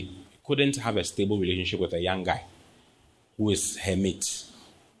 she couldn't have a stable relationship with a young guy who is her mate.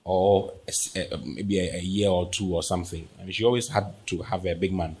 Or maybe a year or 2 or something. I mean, she always had to have a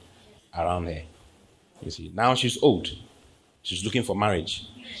big man around her. You see, now she's old. She's looking for marriage.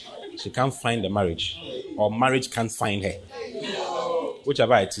 She can't find the marriage. Or marriage can't find her.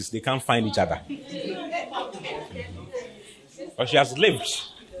 Whichever it is, they can't find each other. But she has lived.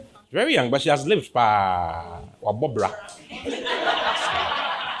 Very young, but she has lived. Now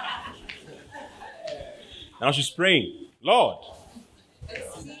she's praying, Lord,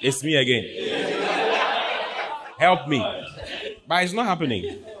 it's me again. Help me. But it's not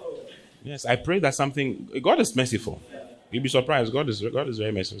happening. Yes, I pray that something. God is merciful. You'll be surprised. God is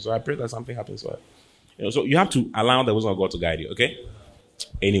very merciful. So I pray that something happens for her. So you have to allow the wisdom of God to guide you. Okay.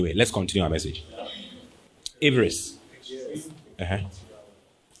 Anyway, let's continue our message. Avarice.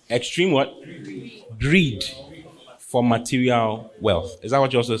 Extreme what? Greed for material wealth. Is that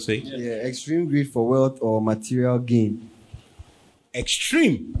what you also say? Yeah, extreme greed for wealth or material gain.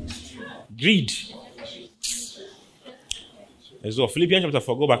 Extreme greed. So Philippians chapter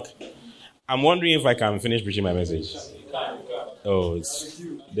 4, go back. I'm wondering if I can finish preaching my message. Oh, it's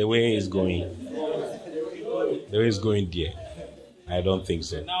the way it's going. The way it's going, dear. I don't think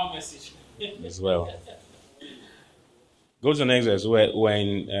so. As well. Go to the next verse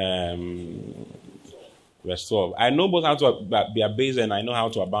when verse 12. I know both how to be abased and I know how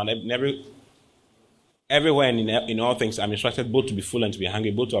to abound. Everywhere and in all things, I'm instructed both to be full and to be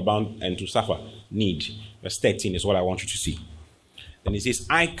hungry, both to abound and to suffer need. Verse 13 is what I want you to see. Then he says,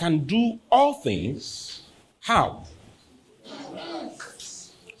 I can do all things. How?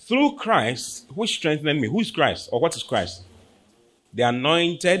 Through Christ, which strengthened me. Who is Christ? Or what is Christ? The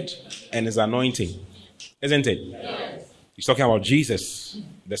anointed and his anointing. Isn't it? Yes. He's talking about Jesus,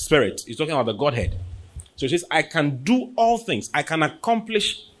 the Spirit. He's talking about the Godhead. So he says, I can do all things. I can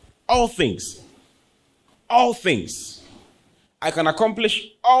accomplish all things. All things. I can accomplish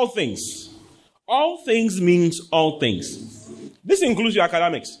all things. All things means all things. This includes your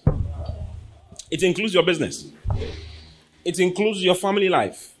academics. It includes your business. It includes your family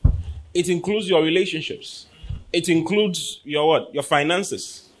life. It includes your relationships. It includes your what? Your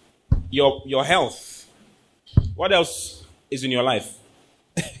finances. Your health. What else is in your life?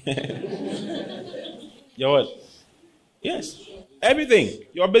 Your what? Yes. Everything.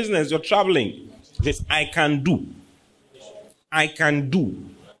 Your business, your traveling. This I can do. I can do.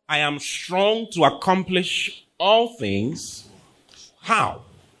 I am strong to accomplish all things. How?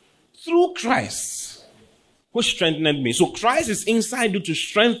 Through Christ, who strengthened me. So Christ is inside you to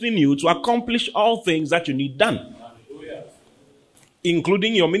strengthen you to accomplish all things that you need done.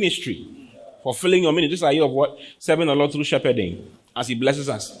 Including your ministry. Fulfilling your ministry. This is a year of what? Serving the Lord through shepherding. As he blesses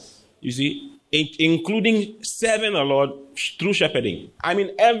us. You see? Including serving the Lord through shepherding. I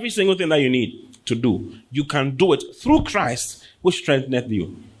mean, every single thing that you need. to do. You can do it through Christ, which strengtheneth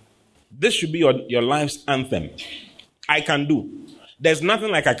you. This should be your life's anthem. I can do. There's nothing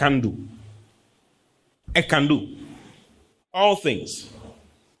like I can do. I can do all things.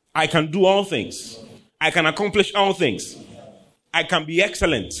 I can do all things. I can accomplish all things. I can be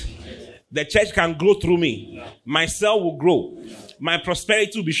excellent. The church can grow through me. My cell will grow. My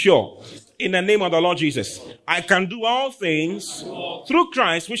prosperity will be sure. In the name of the Lord Jesus. I can do all things through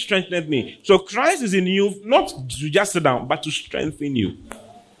Christ, which strengtheneth me. So Christ is in you, not to just sit down, but to strengthen you.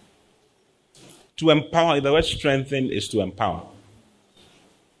 To empower. The word strengthen is to empower.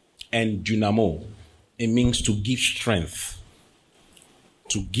 And dynamo, it means to give strength.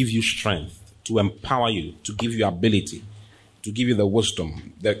 To give you strength. To empower you. To give you ability. To give you the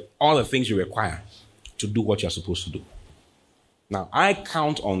wisdom. All the things you require to do what you're supposed to do. Now, I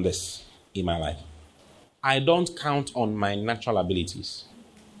count on this in my life. I don't count on my natural abilities.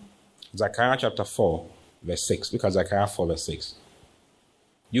 Zechariah chapter 4, verse 6. Look at Zechariah 4, verse 6.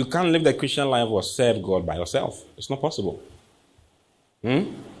 You can't live the Christian life or serve God by yourself. It's not possible.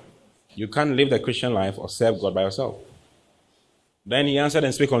 You can't live the Christian life or serve God by yourself. Then he answered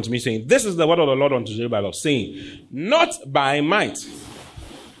and spake unto me, saying, This is the word of the Lord unto Zerubbabel, saying, Not by might.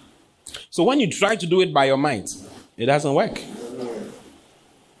 So when you try to do it by your might, it doesn't work.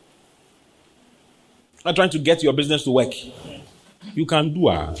 Not trying to get your business to work. You can do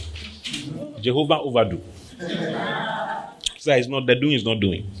Jehovah overdo. So it's not the doing is not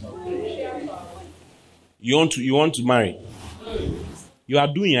doing. You want to marry. You are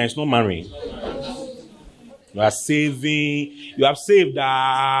doing and it's not marrying. You are saving. You have saved. You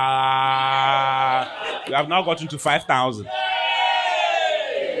have now gotten to 5,000.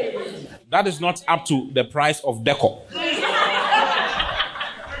 That is not up to the price of decor.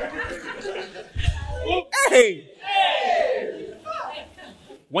 Hey!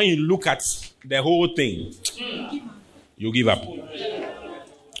 When you look at the whole thing, you give up.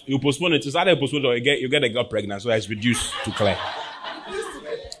 You postpone it. It's either postpone or you get a girl pregnant, so it's reduced to clear.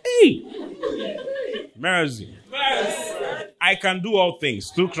 Hey! Mercy. I can do all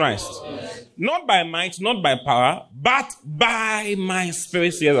things through Christ. Not by might, not by power, but by my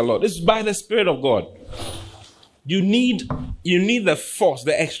spirit, says the Lord. It's by the Spirit of God. You need the force,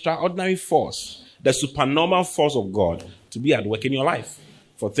 the extraordinary force, the supernormal force of God to be at work in your life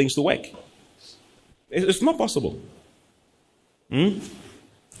for things to work. It's not possible. 1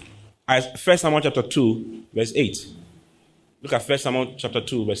 Samuel chapter 2, verse 8. Look at 1 Samuel chapter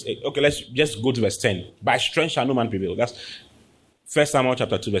 2, verse 8. Okay, let's just go to verse 10. By strength shall no man prevail. That's 1 Samuel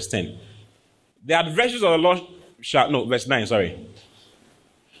chapter 2, verse 10. The adversaries of the Lord verse 9, sorry.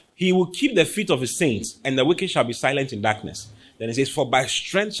 He will keep the feet of his saints, and the wicked shall be silent in darkness. Then it says, for by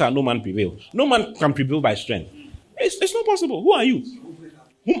strength shall no man prevail. No man can prevail by strength. It's not possible. Who are you?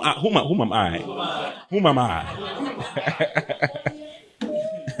 Whom am I? Whom am I?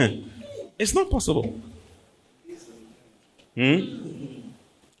 It's not possible.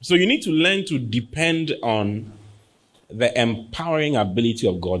 So you need to learn to depend on the empowering ability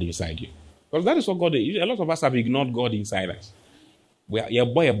of God inside you. Because that is what God is. A lot of us have ignored God inside us. You're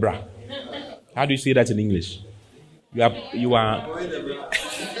boy a bra. How do you say that in English? You are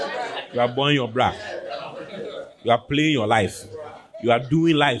born your bra. You are playing your life. You are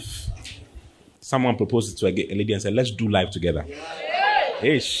doing life. Someone proposed it to a lady and said, let's do life together.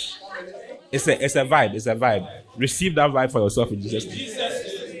 Ish. It's a vibe. It's a vibe. Receive that vibe for yourself in Jesus'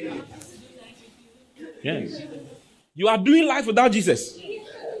 name. Yes. You are doing life without Jesus.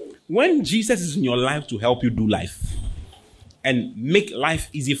 When Jesus is in your life to help you do life and make life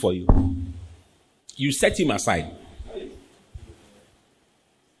easy for you, you set him aside.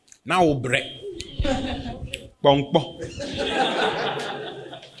 Now, break.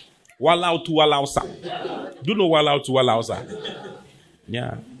 Wallow to wallow, sir. Do you know wallow to wallow, sir?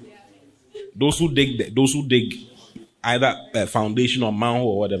 Yeah. Those who dig either a foundation or manhole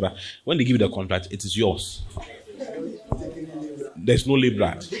or whatever, when they give you the contract, it is yours. There's no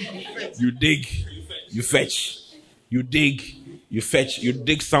labor. You dig, you fetch. You dig, you fetch. You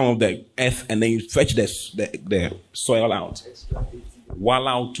dig some of the earth and then you fetch the soil out.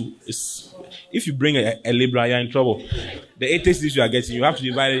 Wallow to. If you bring a laborer, you're in trouble. The 80 cities you are getting, you have to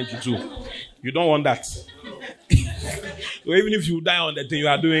divide it into two. You don't want that. So even if you die on the thing, you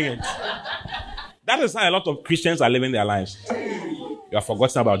are doing it. That is how a lot of Christians are living their lives. You have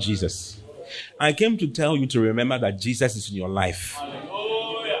forgotten about Jesus. I came to tell you to remember that Jesus is in your life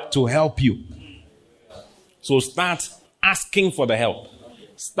to help you. So start asking for the help.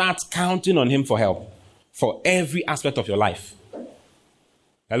 Start counting on him for help for every aspect of your life.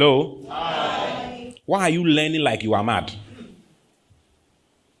 Hello? Hi. Why are you learning like you are mad?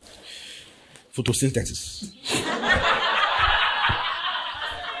 Photosynthesis.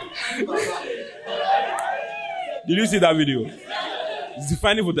 Did you see that video? It's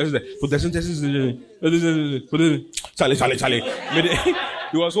defining photosynthesis. Charlie.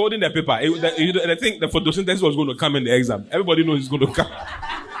 He was holding the paper. I think the photosynthesis was going to come in the exam. Everybody knows it's going to come.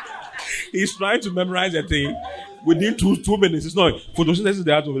 He's trying to memorize the thing within 2 minutes. It's not photosynthesis.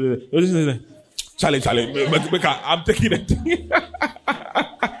 Charlie. I'm taking it.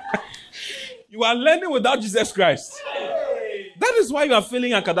 You are learning without Jesus Christ. That is why you are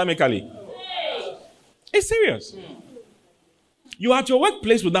failing academically. It's serious. You are at your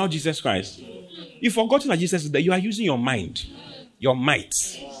workplace without Jesus Christ. You've forgotten that Jesus is there. You are using your mind, your might,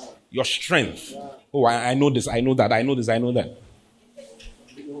 your strength. Oh, I know this, I know that, I know this, I know that.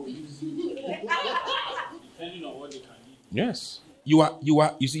 Yes. You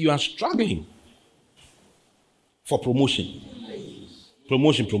are struggling for promotion.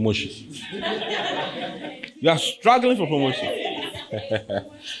 Promotion. You are struggling for promotion.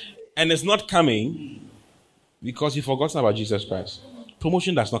 And it's not coming because you've forgotten about Jesus Christ.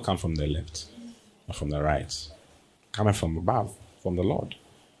 Promotion does not come from the left or from the right. Coming from above, from the Lord.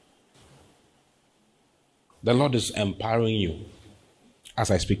 The Lord is empowering you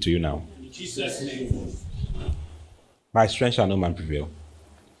as I speak to you now. In Jesus' name. By strength shall no man prevail.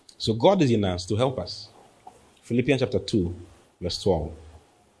 So God is in us to help us. Philippians chapter 2, verse 12.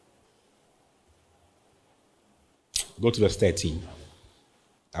 Go to verse 13.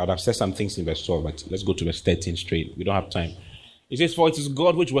 I would have said some things in verse 12, but let's go to verse 13 straight. We don't have time. It says, for it is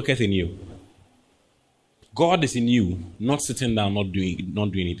God which worketh in you. God is in you, not sitting down, not doing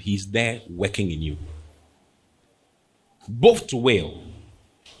it. He's there working in you. Both to will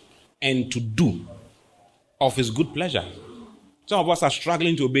and to do of his good pleasure. Some of us are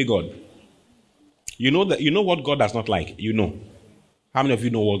struggling to obey God. You know what God does not like? You know. How many of you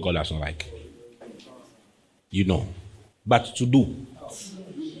know what God does not like? You know. But to do.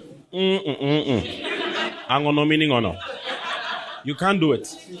 Angono meaning honor. You can't do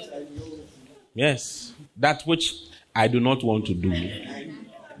it. Yes. That which I do not want to do,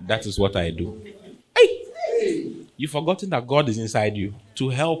 that is what I do. Hey! You've forgotten that God is inside you to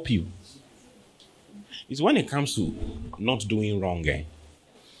help you. It's when it comes to not doing wrong.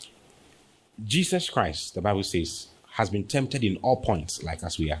 Jesus Christ, the Bible says, has been tempted in all points like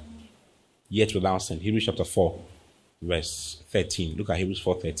as we are, yet without sin. Hebrews chapter 4, verse 13. Look at Hebrews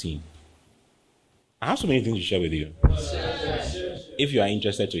 4:13. I have so many things to share with you. If you are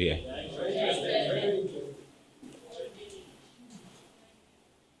interested to hear.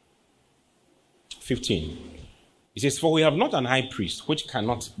 15. It says, for we have not an high priest which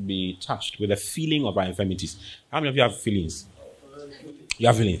cannot be touched with the feeling of our infirmities. How many of you have feelings? You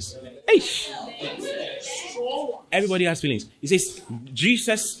have feelings? Hey! Everybody has feelings. It says,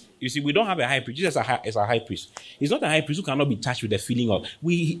 Jesus, you see, we don't have a high priest. Jesus is a high priest. He's not a high priest who cannot be touched with the feeling of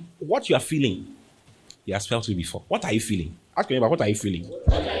what you are feeling. He has felt it before. What are you feeling? Ask me about what are you feeling?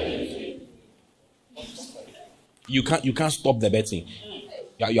 You can't stop the betting.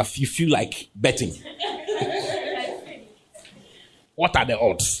 You feel like betting. What are the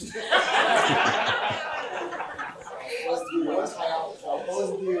odds?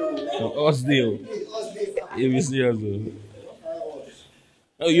 Odds deal. You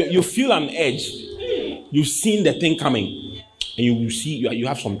feel an edge. You've seen the thing coming, and you see you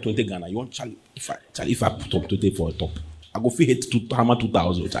have some 20 Ghana. You want Charlie? If I put up 20 for a top, I go feel hit to hammer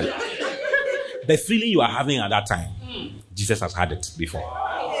 2,000. Charlie. The feeling you are having at that time, Jesus has had it before.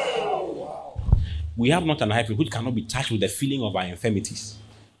 We have not an high priest which cannot be touched with the feeling of our infirmities.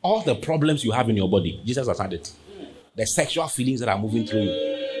 All the problems you have in your body, Jesus has had it. The sexual feelings that are moving through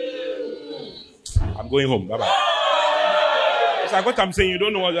you. I'm going home. Bye-bye. It's like what I'm saying. You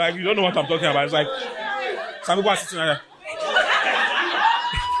don't know what I'm talking about. It's like some people are sitting there.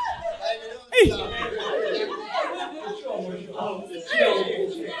 Hey.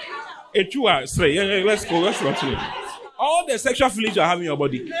 Let's go. Let's continue. All the sexual feelings you have in your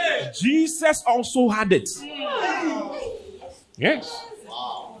body, Jesus also had it. Yes.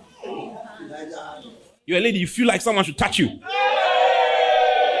 You're a lady, you feel like someone should touch you.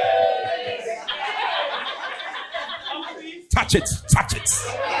 Touch it.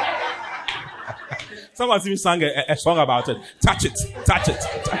 Someone even sang a song about it. Touch it.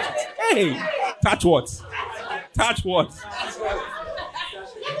 Hey, touch what?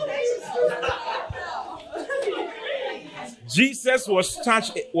 Jesus was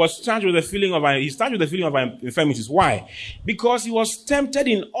touched with the feeling of our infirmities. Why? Because he was tempted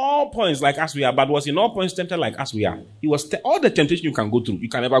in all points like as we are, but was in all points tempted like as we are. He was all the temptation you can go through, you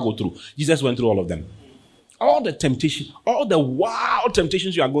can never go through. Jesus went through all of them. All the temptation, all the wild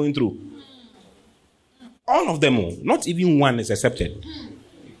temptations you are going through. All of them, not even one is accepted.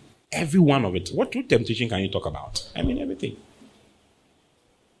 Every one of it. What temptation can you talk about? I mean, everything.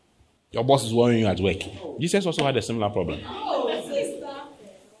 Your boss is worrying you at work. Jesus also had a similar problem.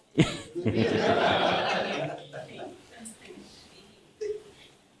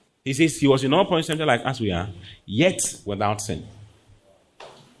 He says he was in all points tempted like as we are, yet without sin.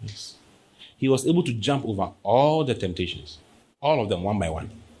 Yes. He was able to jump over all the temptations. All of them, one by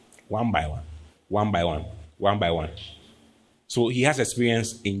one. One by one. One by one. One by one. So he has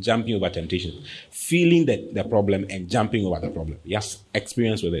experience in jumping over temptation, feeling the problem and jumping over the problem. He has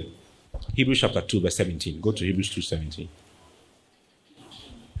experience with it. Hebrews chapter 2, verse 17. Go to Hebrews 2:17.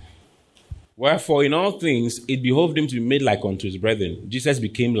 Wherefore, in all things, it behoved him to be made like unto his brethren. Jesus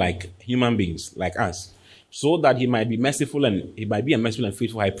became like human beings, like us, so that he might be merciful and he might be a merciful and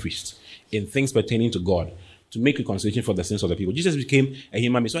faithful high priest in things pertaining to God, to make reconciliation for the sins of the people. Jesus became a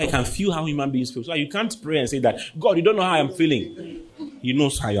human being, so he can feel how human beings feel. So you can't pray and say that, God, you don't know how I'm feeling. He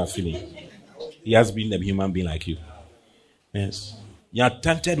knows how you are feeling. He has been a human being like you. Yes. You are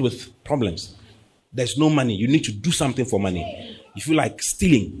tempted with problems. There's no money. You need to do something for money. You feel like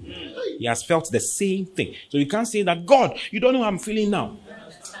stealing. He has felt the same thing. So you can't say that, God, you don't know how I'm feeling now.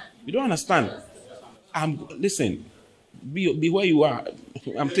 You don't understand. Listen, be where you are.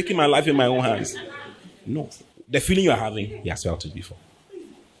 I'm taking my life in my own hands. No. The feeling you are having, he has felt it before.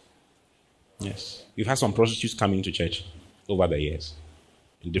 Yes. We've had some prostitutes coming to church over the years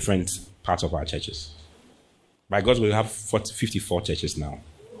in different parts of our churches. By God's will, we have 54 churches now.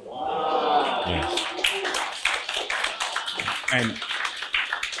 Wow. Yes.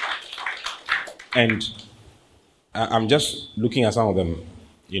 And I'm just looking at some of them,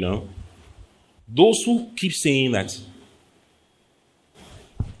 Those who keep saying that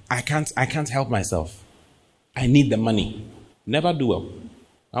I can't help myself. I need the money. Never do well.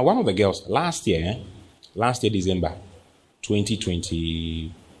 Now, one of the girls last year December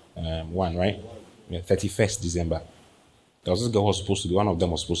 2021, right? 31st December. There was this girl who was supposed to be, one of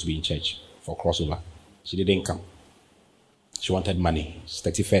them was supposed to be in church for crossover. She didn't come. She wanted money. It's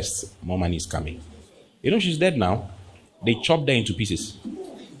 31st. More money is coming. She's dead now. They chopped her into pieces.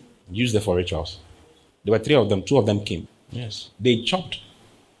 Used her for rituals. There were 3 of them. 2 of them came. Yes. They chopped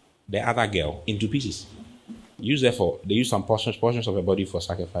the other girl into pieces. They used some portions of her body for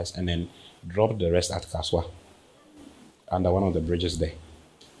sacrifice and then dropped the rest at Kaswa under one of the bridges there.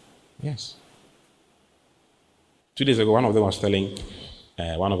 Yes. 2 days ago, one of them was telling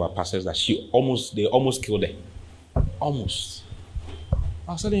one of our pastors that they almost killed her. Almost.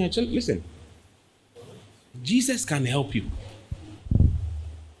 I was telling her, listen, Jesus can help you.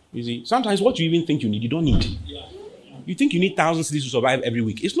 You see, sometimes what you even think you need, you don't need. You think you need 1,000 cities to survive every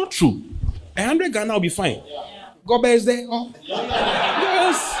week. It's not true. 100 Ghana will be fine. God is there. Oh.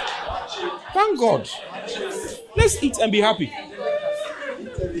 Yes. Thank God. Let's eat and be happy.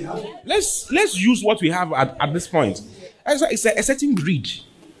 Let's use what we have at this point. It's a certain greed.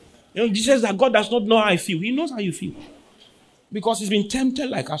 Jesus says that God does not know how I feel. He knows how you feel. Because he's been tempted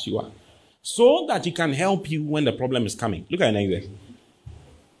like as you are. So that he can help you when the problem is coming. Look at the next verse.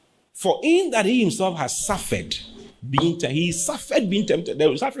 For in that he himself has suffered being tempted. He suffered being tempted.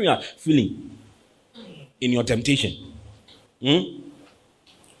 The suffering you are feeling in your temptation.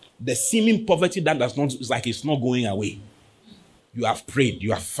 The seeming poverty that does not, it's like it's not going away. You have prayed,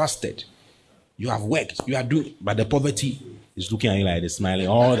 you have fasted, you have worked, you are doing, but the poverty is looking at you like they're smiling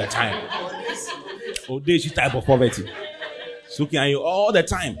all the time. Odeshi type of poverty. It's looking at you all the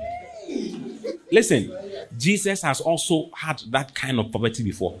time. Listen, Jesus has also had that kind of poverty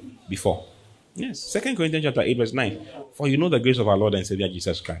before. Yes. 2 Corinthians chapter 8, verse 9. For you know the grace of our Lord and Savior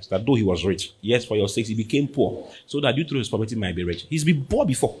Jesus Christ, that though he was rich, yes, for your sakes he became poor, so that you through his poverty might be rich. He's been poor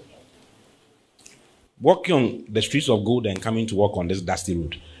before. Walking on the streets of gold and coming to walk on this dusty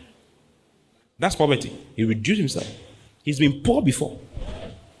road. That's poverty. He reduced himself. He's been poor before.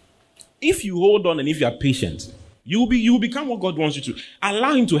 If you hold on and if you are patient, you will become what God wants you to.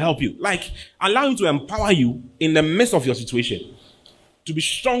 Allow him to help you. Like, allow him to empower you in the midst of your situation. To be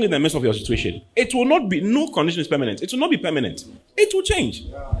strong in the midst of your situation. It will not be, no condition is permanent. It will not be permanent. It will change.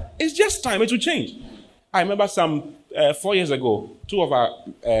 It's just time. It will change. I remember 4 years ago, 2 of our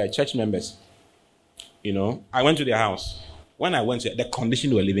church members, I went to their house. When I went there, the condition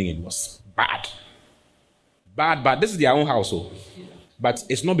they were living in was bad. Bad. This is their own household. But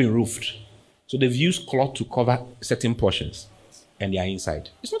it's not been roofed. So they've used cloth to cover certain portions. And they are inside.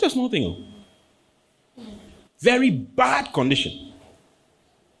 It's not a small thing. Very bad condition.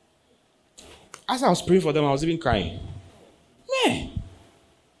 As I was praying for them, I was even crying. Man.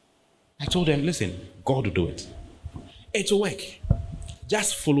 I told them, listen, God will do it. It will work.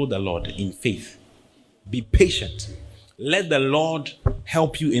 Just follow the Lord in faith. Be patient. Let the Lord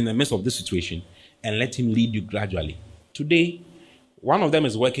help you in the midst of this situation and let him lead you gradually. Today, one of them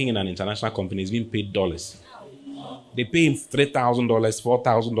is working in an international company. He's being paid dollars. They pay him $3,000,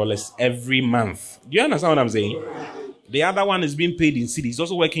 $4,000 every month. Do you understand what I'm saying? The other one is being paid in cedi. He's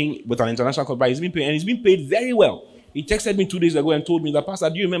also working with an international company. He's being paid very well. He texted me 2 days ago and told me that, Pastor,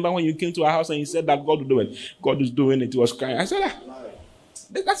 do you remember when you came to our house and you said that God would do it? God is doing it. He was crying. I said,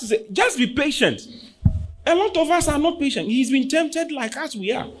 that's it. Just be patient. A lot of us are not patient. He's been tempted like us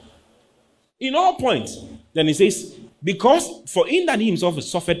we are. In all points. Then he says, because for in that he himself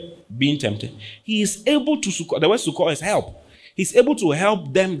suffered being tempted, he is able to succor. The word succor is help. He's able to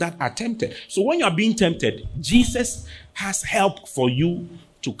help them that are tempted. So when you are being tempted, Jesus has help for you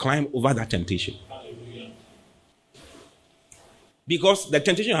to climb over that temptation. Because the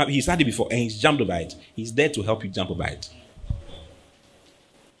temptation, he's had it before and he's jumped over it. He's there to help you jump over it.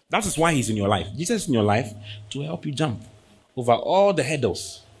 That is why he's in your life. Jesus is in your life to help you jump over all the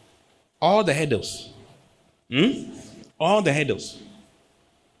hurdles. All the hurdles. All the hurdles.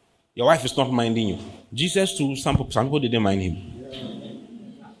 Your wife is not minding you. Jesus too, some people didn't mind him.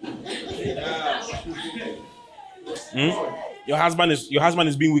 Your husband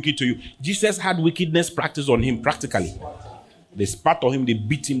is being wicked to you. Jesus had wickedness practiced on him practically. They spat on him, they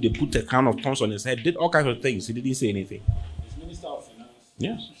beat him, they put a crown of thorns on his head, did all kinds of things. He didn't say anything. His minister of finance.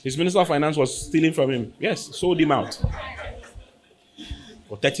 Yes. His minister of finance was stealing from him. Yes, sold him out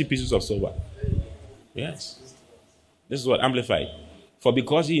for 30 pieces of silver. Yes. This is what Amplified. For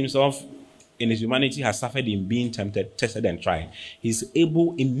because he himself in his humanity has suffered in being tempted, tested, and tried, he's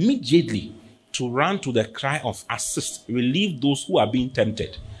able immediately to run to the cry of assist, relieve those who are being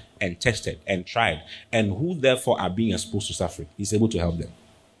tempted and tested and tried, and who therefore are being exposed to suffering. He's able to help them.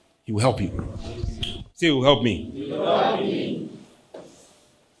 He will help you. Say, he will help me. He will help me.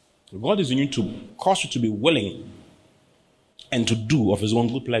 God is in you to cause you to be willing and to do of his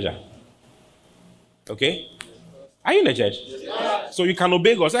own good pleasure. Okay? Are you in the church? Yes. So you can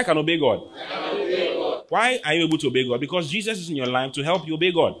obey God. Say, I can obey God. I can obey God. Why are you able to obey God? Because Jesus is in your life to help you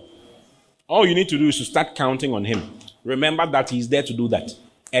obey God. All you need to do is to start counting on him. Remember that he's there to do that.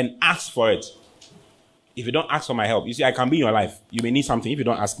 And ask for it. If you don't ask for my help, you see, I can be in your life. You may need something. If you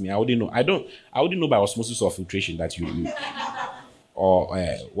don't ask me, I wouldn't know. I wouldn't know by osmosis or filtration that you or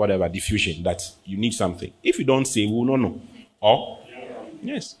whatever, diffusion, that you need something. If you don't say, we will not know. Or,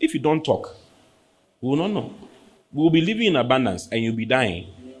 yes, if you don't talk, we will not know. We will be living in abundance and you'll be dying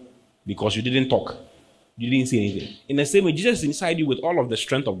because you didn't talk. You didn't say anything. In the same way, Jesus is inside you with all of the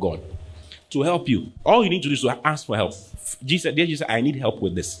strength of God to help you. All you need to do is to ask for help. Jesus, dear Jesus, I need help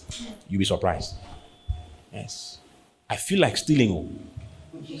with this. You'll be surprised. Yes. I feel like stealing.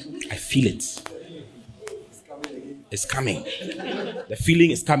 I feel it. It's coming. The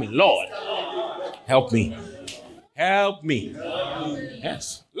feeling is coming. Lord, help me. Help me.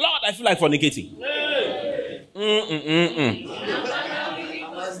 Yes. Lord, I feel like fornicating.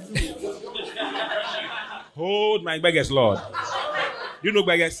 Hold my beggars, Lord. You know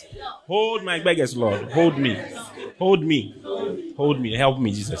beggars? Hold my beggars, Lord. Hold me. Hold me. Hold me. Help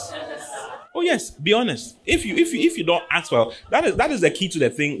me, Jesus. Oh yes, be honest. If you don't ask for help, that is the key to the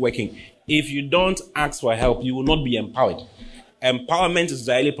thing working. If you don't ask for help, you will not be empowered. Empowerment is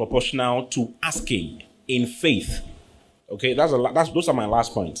directly proportional to asking in faith. Okay, those are my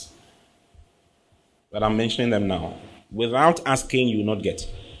last points. But I'm mentioning them now. Without asking, you will not get.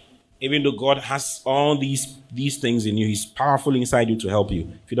 Even though God has all these things in you, he's powerful inside you to help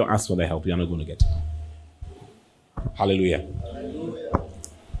you. If you don't ask for the help, you're not going to get. Hallelujah. Hallelujah.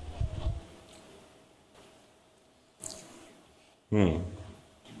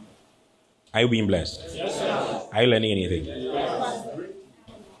 Are you being blessed? Yes, sir. Are you learning anything? Yes.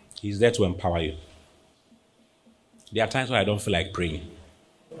 He's there to empower you. There are times when I don't feel like praying.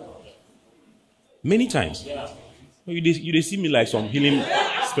 Many times. You see me like some healing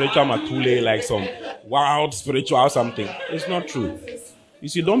spiritual matule, like some wild spiritual something. It's not true. You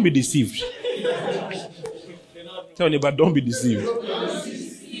see, don't be deceived. Tell me, but don't be deceived.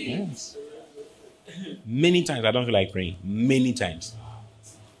 Yes. Many times I don't feel like praying. Many times.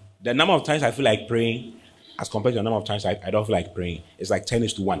 The number of times I feel like praying as compared to the number of times I don't feel like praying, it's like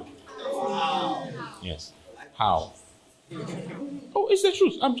 10:1. Yes. How? Oh, it's the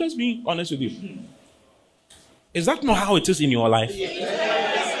truth. I'm just being honest with you. Is that not how it is in your life?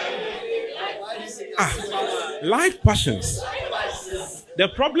 Life passions. The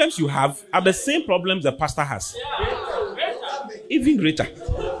problems you have are the same problems the pastor has. Even greater.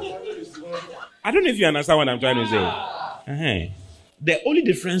 I don't know if you understand what I'm trying to say. The only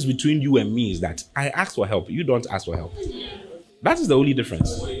difference between you and me is that I ask for help. You don't ask for help. That is the only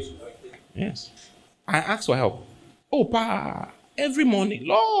difference. Yes. I ask for help. Oh, Pa, every morning,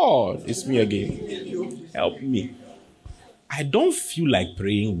 Lord, it's me again. Help me. I don't feel like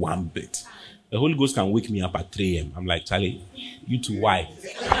praying one bit. The Holy Ghost can wake me up at 3 a.m. I'm like, Charlie, you too, why?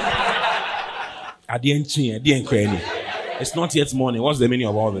 I didn't cry any. It's not yet morning. What's the meaning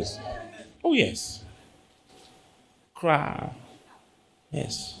of all this? Oh, yes. Cry.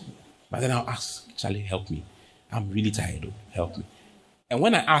 Yes. But then I'll ask, Charlie, help me. I'm really tired. Oh, help me. And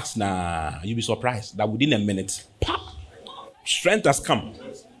when I ask, you'll be surprised that within a minute, pop, strength has come.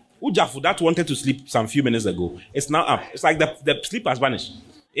 Ujafu that wanted to sleep some few minutes ago, it's now up. It's like the sleep has vanished.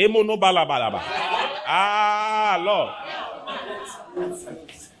 Emo no bala bala ba. Ah, Lord.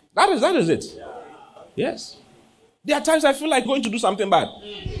 That is it. Yes. There are times I feel like going to do something bad.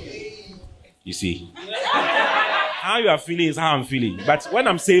 You see. How you are feeling is how I'm feeling. But when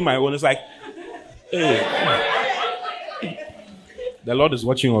I'm saying my own, it's like, hey. The Lord is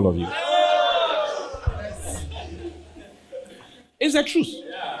watching all of you. It's the truth.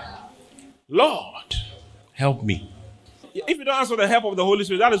 Lord, help me. If you don't ask for the help of the Holy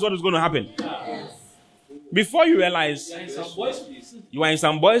Spirit, that is what is going to happen. Before you realize, you are in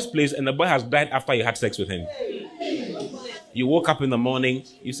some boy's place and the boy has died after you had sex with him. You woke up in the morning,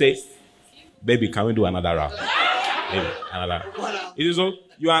 you say, baby, can we do another round? Baby, another round. It is so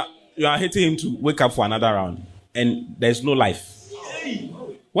you are hitting him to wake up for another round and there's no life.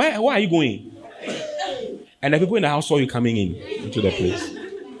 Where are you going? And the people in the house saw you coming into the place.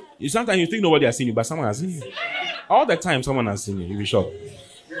 Sometimes you think nobody has seen you, but someone has seen you. All the time, someone has seen you. You'll be shocked.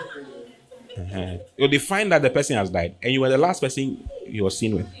 They find that the person has died, and you were the last person you were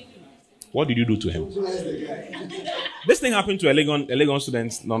seen with. What did you do to him? This thing happened to a Legon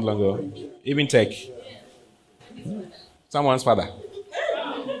student not long ago. Even Tech. Someone's father.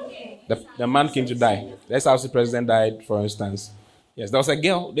 The man came to die. The SRC president died, for instance. Yes, there was a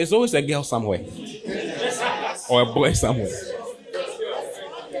girl. There's always a girl somewhere. Or a boy somewhere.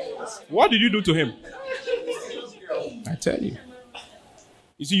 What did you do to him? I tell you.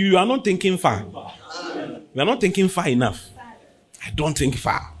 You see, you are not thinking far. You are not thinking far enough. I don't think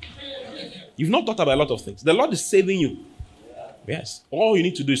far. You've not thought about a lot of things. The Lord is saving you. Yes. All you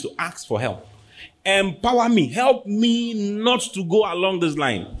need to do is to ask for help. Empower me. Help me not to go along this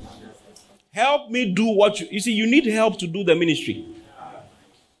line. Help me do what you see, you need help to do the ministry.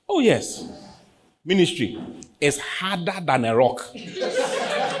 Oh, yes. Ministry is harder than a rock.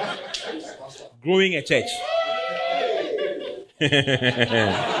 Growing a church.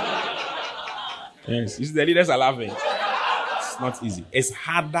 Yes. You see, the leaders are laughing. It's not easy. It's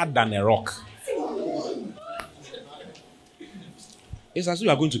harder than a rock. It's as if you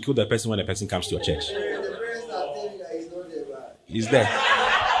are going to kill the person when the person comes to your church. He's there.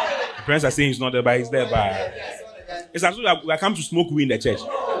 The parents are saying he's not there, but he's there. But it's as if we are come to smoke weed in the church.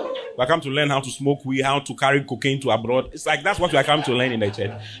 We are come to learn how to smoke weed, how to carry cocaine to abroad. It's like that's what we are come to learn in the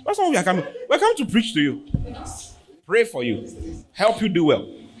church. That's what we are coming. We are coming to preach to you, pray for you, help you do well.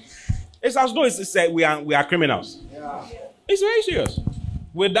 It's as though it's said we are criminals. It's very serious.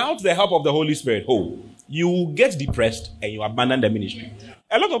 Without the help of the Holy Spirit, you get depressed and you abandon the ministry.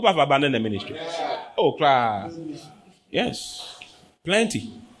 A lot of people have abandoned the ministry. Oh, class. Yes,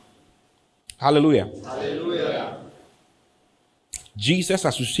 plenty. Hallelujah. Hallelujah. Jesus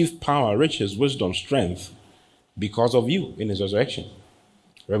has received power, riches, wisdom, strength because of you in his resurrection.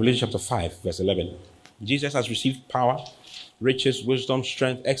 Revelation chapter 5, verse 11. Jesus has received power, riches, wisdom,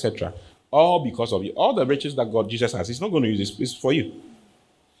 strength, etc. All because of you. All the riches that Jesus has, he's not going to use this. It's for you.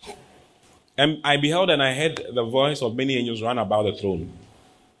 And I beheld and I heard the voice of many angels run about the throne.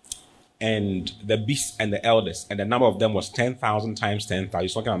 And the beasts and the elders. And the number of them was 10,000 times 10,000.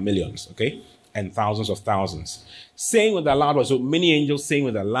 He's talking about millions, okay? And thousands of thousands. Saying with a loud voice. So many angels saying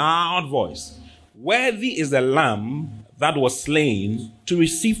with a loud voice. Worthy is the Lamb that was slain to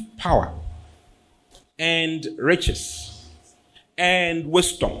receive power. And riches. And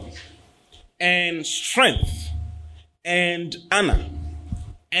wisdom. And strength. And honor.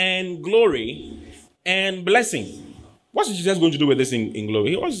 And glory. And blessing. What is Jesus going to do with this in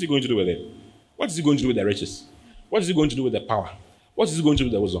glory? What is he going to do with it? What is he going to do with the riches? What is he going to do with the power? What is he going to do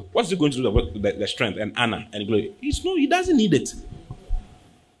with the wisdom? What is he going to do with the strength and honor and glory? He doesn't need it.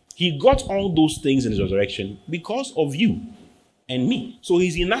 He got all those things in his resurrection because of you and me. So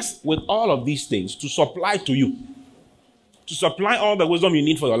he's in us with all of these things to supply to you. To supply all the wisdom you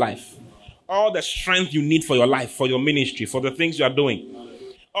need for your life. All the strength you need for your life, for your ministry, for the things you are doing.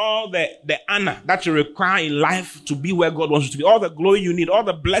 All the honor that you require in life to be where God wants you to be. All the glory you need. All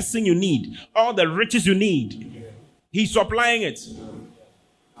the blessing you need. All the riches you need. He's supplying it.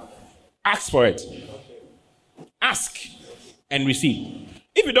 Ask for it. Ask and receive.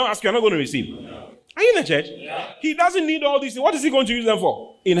 If you don't ask, you're not going to receive. Are you in the church? Yeah. He doesn't need all these things. What is he going to use them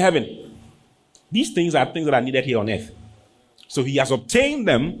for in heaven? These things are things that are needed here on earth. So he has obtained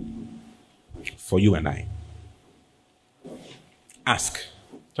them for you and I. Ask.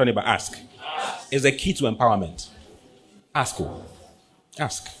 Tell me about ask. It's the key to empowerment. Ask.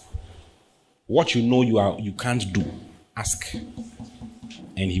 Ask. What you know you can't do, ask.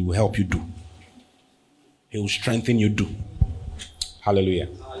 And he will help you do. He will strengthen you do. Hallelujah.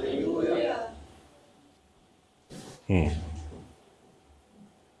 Hallelujah.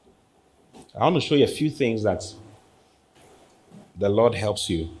 I want to show you a few things that the Lord helps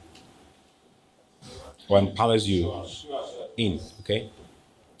you or empowers you in. Okay?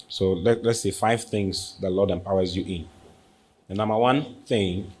 So let's say 5 things the Lord empowers you in. The number 1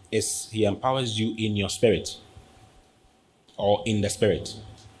 thing is he empowers you in your spirit or in the spirit.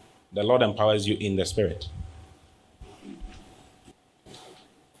 The Lord empowers you in the spirit.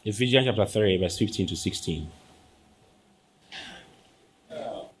 Ephesians chapter 3, verse 15 to 16.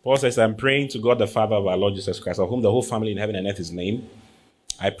 Paul says, I'm praying to God the Father of our Lord Jesus Christ, of whom the whole family in heaven and earth is named.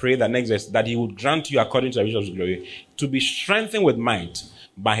 I pray that next verse, that he would grant you according to the riches of his glory, to be strengthened with might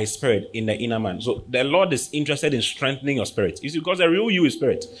by his spirit in the inner man. So the Lord is interested in strengthening your spirit. You see, because the real you is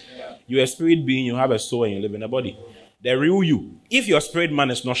spirit. You're a spirit being, you have a soul, and you live in a body. The real you. If your spirit man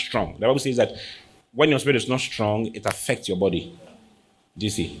is not strong, the Bible says that when your spirit is not strong, it affects your body. Do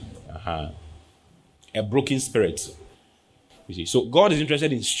you see? A broken spirit. You see? So God is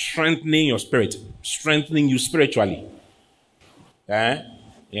interested in strengthening your spirit, strengthening you spiritually.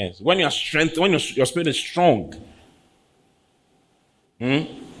 Yes. When your spirit is strong,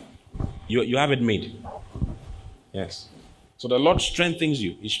 you have it made. Yes. So the Lord strengthens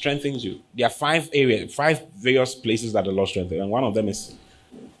you. He strengthens you. There are 5 various places that the Lord strengthens, and one of them is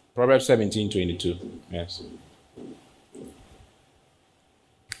Proverbs 17:22. Yes.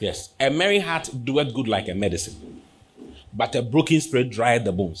 Yes. A merry heart doeth good like a medicine, but a broken spirit drieth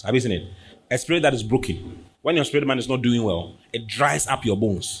the bones. Have you seen it? A spirit that is broken. When your spirit man is not doing well, it dries up your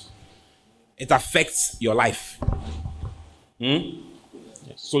bones. It affects your life. Yes.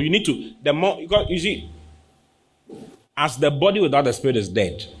 So you need to, you see, as the body without the spirit is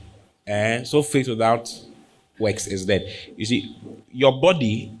dead, so faith without works is dead. You see, your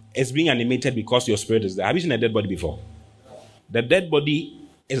body is being animated because your spirit is there. Have you seen a dead body before? The dead body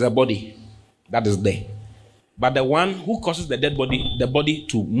is a body that is there. But the one who causes the body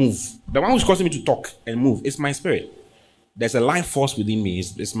to move, the one who's causing me to talk and move, is my spirit. There's a life force within me.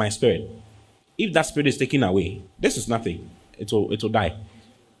 It's my spirit. If that spirit is taken away, this is nothing. It will die.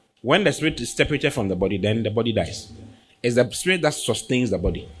 When the spirit is separated from the body, then the body dies. It's the spirit that sustains the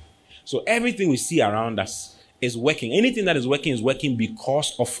body. So everything we see around us is working. Anything that is working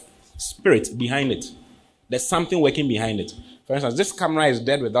because of spirit behind it. There's something working behind it. For instance, this camera is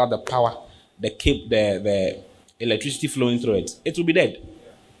dead without the power, the electricity flowing through it. It will be dead.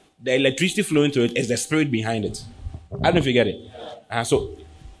 The electricity flowing through it is the spirit behind it. I don't forget it. So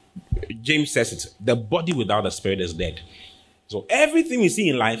James says it. The body without the spirit is dead. So everything we see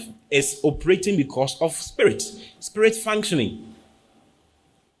in life is operating because of spirit functioning.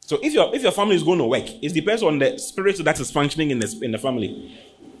 So if your family is going to work, it depends on the spirit that is functioning in the family.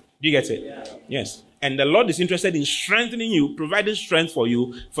 Do you get it? Yeah. Yes. And the Lord is interested in strengthening you, providing strength for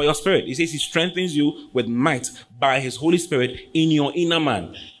you, for your spirit. He says he strengthens you with might by his Holy Spirit in your inner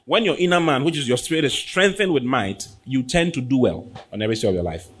man. When your inner man, which is your spirit, is strengthened with might, you tend to do well on every stage of your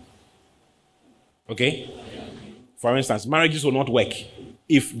life. Okay? For instance, marriages will not work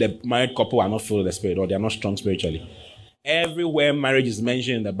if the married couple are not filled with the Spirit or they are not strong spiritually. Everywhere marriage is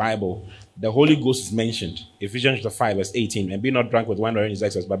mentioned in the Bible, the Holy Ghost is mentioned. Ephesians chapter 5, verse 18. And be not drunk with wine or in his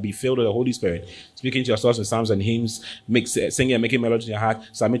excess, but be filled with the Holy Spirit, speaking to yourselves in psalms and hymns, singing and making melody in your heart,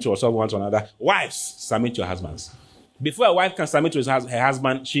 submit yourself one to another. Wives, submit to your husbands. Before a wife can submit to her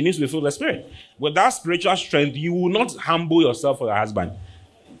husband, she needs to be filled with the Spirit. Without spiritual strength, you will not humble yourself for your husband.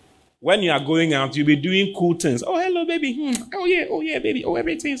 When you are going out, you'll be doing cool things. Oh, hello, baby. Oh, yeah, baby. Oh,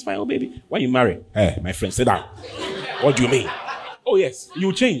 everything is fine. Oh, baby. When you marry, hey, my friend, sit down. What do you mean? Oh, yes,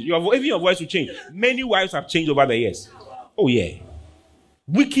 you change. Even your voice will change. Many wives have changed over the years. Oh, yeah.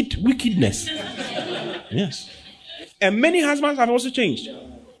 Wickedness. Yes. And many husbands have also changed.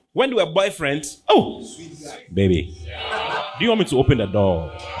 When they were boyfriends, oh, baby, do you want me to open the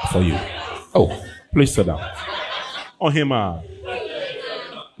door for you? Oh, please sit down. Oh, him,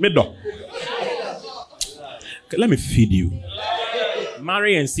 Middle. Okay, let me feed you.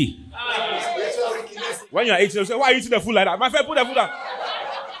 Marry and see. When you are eating, you say, why are you eating the food like that? My friend, put the food down.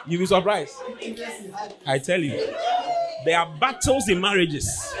 You'll be surprised. I tell you. There are battles in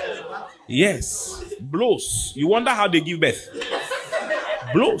marriages. Yes. Blows. You wonder how they give birth.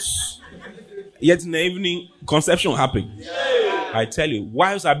 Blows. Yet in the evening, conception happened. I tell you,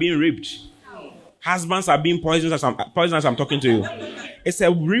 wives are being raped. Husbands are being poisoned as I'm talking to you. It's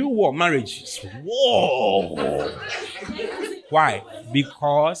a real war, marriage. It's war. Why?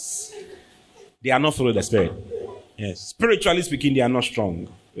 Because they are not following the Spirit. Yes. Spiritually speaking, they are not strong.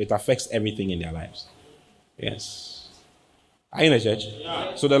 It affects everything in their lives. Yes. Are you in the church?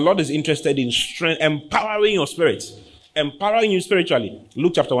 Yeah. So the Lord is interested in strength, empowering your spirit. Empowering you spiritually.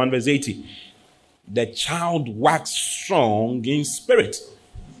 Luke chapter 1 verse 80. The child waxed strong in spirit.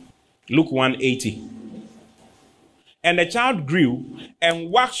 Luke 1:80. And the child grew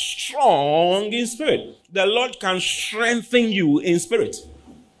and waxed strong in spirit. The Lord can strengthen you in spirit.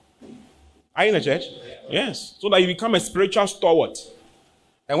 Are you in the church? Yes. So that you become a spiritual stalwart.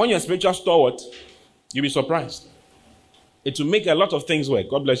 And when you're a spiritual stalwart, you'll be surprised. It will make a lot of things work.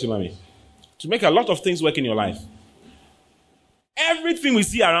 God bless you, mommy. To make a lot of things work in your life. Everything we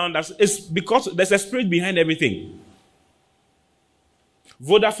see around us is because there's a spirit behind everything.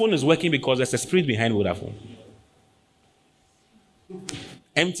 Vodafone is working because there's a spirit behind Vodafone.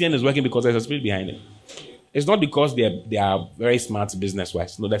 MTN is working because there's a spirit behind it. It's not because they are very smart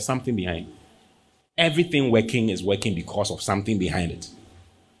business-wise. No, there's something behind. Everything working is working because of something behind it.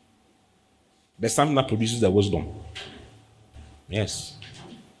 There's something that produces the wisdom. Yes.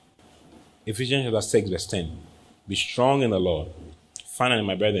 Ephesians chapter 6 verse 10. Be strong in the Lord. Finally,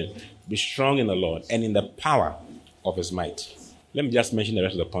 my brethren, be strong in the Lord and in the power of his might. Let me just mention the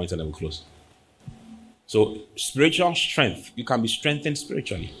rest of the points and then we'll close. So, spiritual strength. You can be strengthened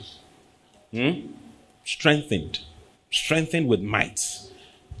spiritually. Strengthened. Strengthened with might.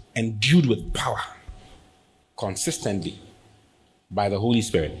 Endued with power. Consistently. By the Holy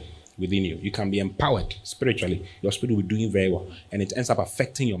Spirit within you. You can be empowered spiritually. Your spirit will be doing very well. And it ends up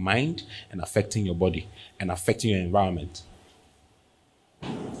affecting your mind and affecting your body and affecting your environment. Do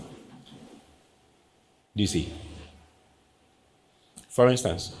you see? For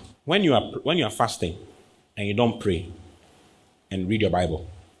instance, when you are fasting and you don't pray and read your Bible,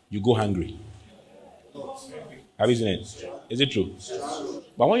 you go hungry. Have you seen it? Is it true?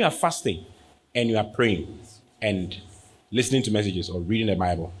 But when you are fasting and you are praying and listening to messages or reading the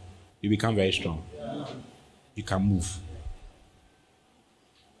Bible, you become very strong. You can move.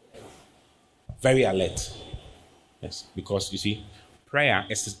 Very alert. Yes, because you see, prayer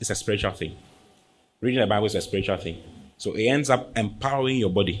is a spiritual thing. Reading the Bible is a spiritual thing. So it ends up empowering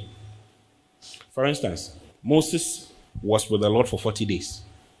your body. For instance, Moses was with the Lord for 40 days.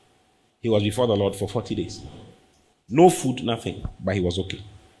 He was before the Lord for 40 days. No food, nothing, but he was okay.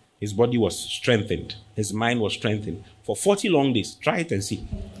 His body was strengthened. His mind was strengthened. For 40 long days. Try it and see.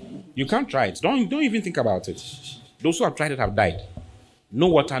 You can't try it. Don't even think about it. Those who have tried it have died. No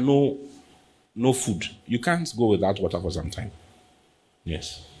water, no food. You can't go without water for some time.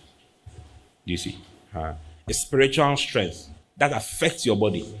 Yes. Do you see? A spiritual strength that affects your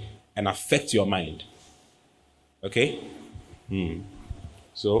body and affects your mind. Okay?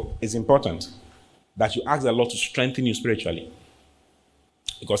 So it's important that you ask the Lord to strengthen you spiritually.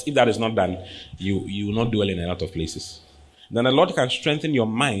 Because if that is not done, you will not dwell in a lot of places. Then the Lord can strengthen your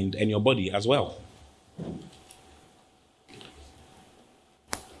mind and your body as well.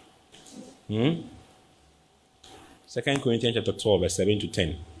 2 Corinthians chapter 12, verse 7 to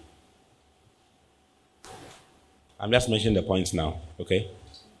 10. I'm just mentioning the points now, okay?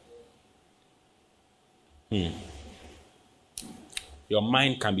 Your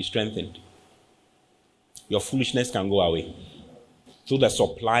mind can be strengthened. Your foolishness can go away through the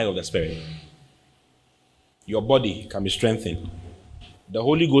supply of the Spirit. Your body can be strengthened. The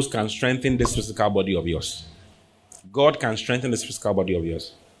Holy Ghost can strengthen this physical body of yours. God can strengthen this physical body of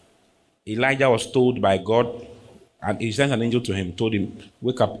yours. Elijah was told by God, and he sent an angel to him, told him,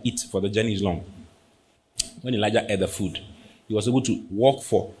 wake up, eat, for the journey is long. When Elijah ate the food, he was able to walk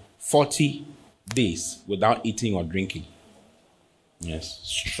for 40 days without eating or drinking. Yes.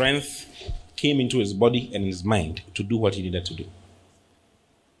 Strength came into his body and his mind to do what he needed to do.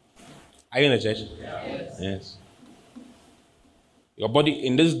 Are you in the church? Yes. Your body,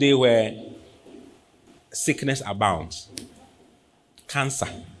 in this day where sickness abounds, cancer.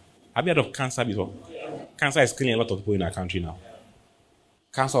 Have you heard of cancer before? Cancer is killing a lot of people in our country now.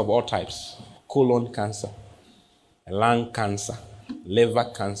 Cancer of all types. Colon cancer, lung cancer,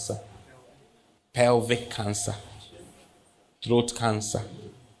 liver cancer, pelvic cancer, throat cancer.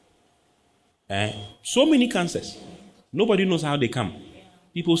 So many cancers. Nobody knows how they come.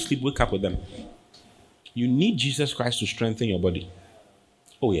 People sleep, wake up with them. You need Jesus Christ to strengthen your body.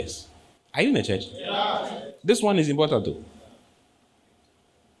 Oh, yes. Are you in the church? Yeah. This one is important too.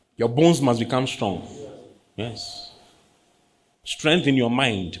 Your bones must become strong. Yes. Strength in your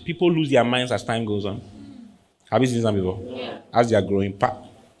mind. People lose their minds as time goes on. Have you seen some people? Yeah. As they are growing,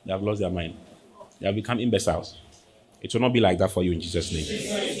 they have lost their mind. They have become imbeciles. It will not be like that for you in Jesus' name.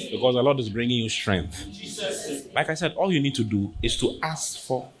 Because the Lord is bringing you strength. Like I said, all you need to do is to ask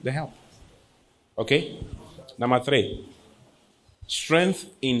for the help. Okay? Number 3. Strength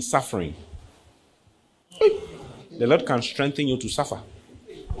in suffering. The Lord can strengthen you to suffer.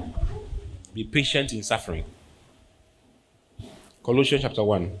 Be patient in suffering. Colossians chapter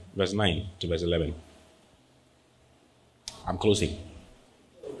 1, verse 9 to verse 11. I'm closing.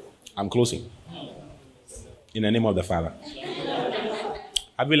 In the name of the Father.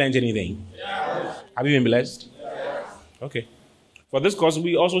 Have you learned anything? Have you been blessed? Okay. For this cause,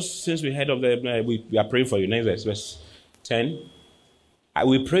 we also, since we heard of we are praying for you. Next verse 10.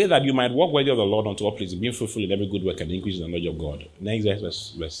 We pray that you might walk worthy of the Lord unto all places, being fruitful in every good work and increase in the knowledge of God. Next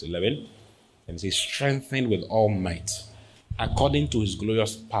verse 11. And it says, strengthened with all might, according to his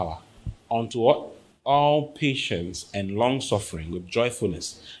glorious power, unto all patience and long suffering with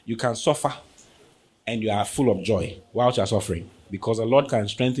joyfulness. You can suffer and you are full of joy whilst you are suffering, because the Lord can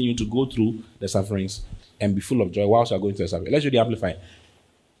strengthen you to go through the sufferings and be full of joy whilst you are going through the suffering. Let's read the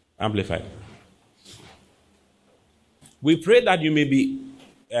Amplified. We pray that you may be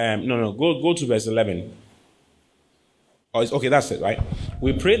go to verse 11. Okay, that's it, right?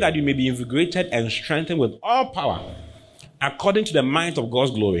 We pray that you may be invigorated and strengthened with all power, according to the might of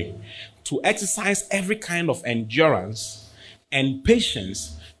God's glory, to exercise every kind of endurance and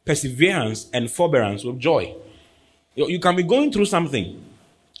patience, perseverance and forbearance with joy. You can be going through something.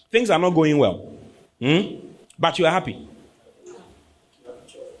 Things are not going well. But you are happy.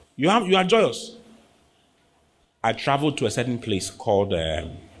 You are joyous. I traveled to a certain place called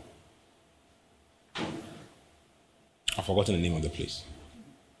I've forgotten the name of the place.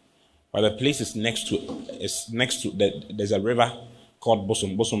 But the place is next to there's a river called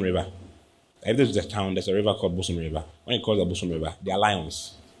Bosom River. If there's a town, there's a river called Bosom River. When you call the Bosom River, there are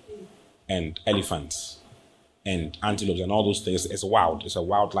lions and elephants and antelopes and all those things. It's wild. It's a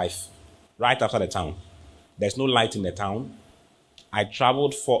wildlife right after the town. There's no light in the town. I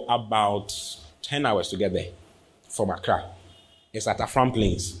traveled for about 10 hours to get there from Accra. It's at Afram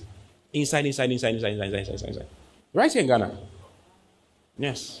Plains. Inside. Right here in Ghana.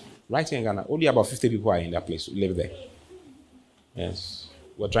 Yes. Right here in Ghana. Only about 50 people are in that place who live there. Yes.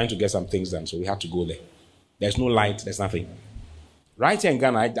 We're trying to get some things done, so we have to go there. There's no light. There's nothing. Right here in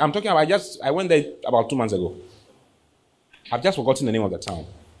Ghana. I'm talking about I went there about 2 months ago. I've just forgotten the name of the town.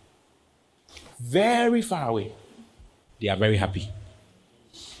 Very far away. They are very happy.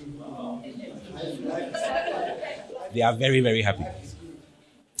 They are very, very happy.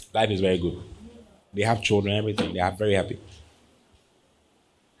 Life is very good. They have children, everything. They are very happy.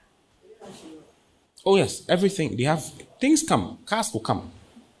 Oh yes, everything. They have things come. Cars will come.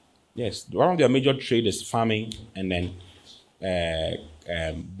 Yes, one of their major trade is farming and then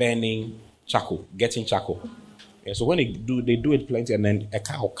burning charcoal, getting charcoal. Yeah, so when they do it plenty, and then a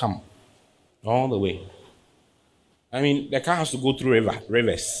car will come all the way. I mean, the car has to go through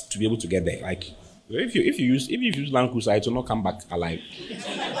rivers to be able to get there. Like if you use Land Cruiser, it will not come back alive.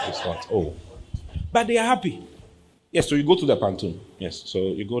 It's not. Oh, but they are happy. Yes, so you go to the pontoon. Yes, so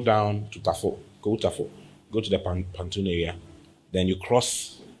you go down to Tafo, go to the pontoon area, then you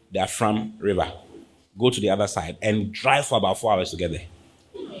cross the Afram River, go to the other side, and drive for about 4 hours to get there.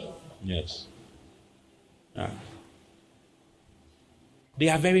 Yes. They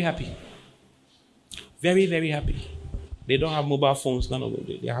are very happy. Very, very happy. They don't have mobile phones, none of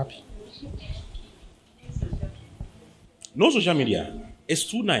it. They are happy. No social media. It's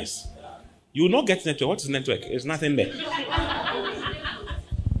too nice. You will not get network. What is network? There's nothing there.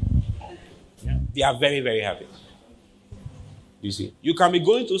 Yeah. They are very, very happy. You see, you can be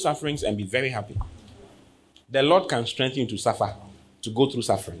going through sufferings and be very happy. The Lord can strengthen you to suffer, to go through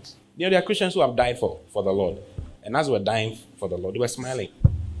sufferings. You know, there are Christians who have died for the Lord. And as they were dying for the Lord, they were smiling.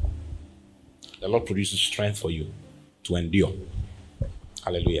 The Lord produces strength for you to endure.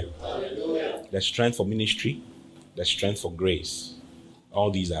 Hallelujah. Hallelujah. The strength for ministry, the strength for grace. All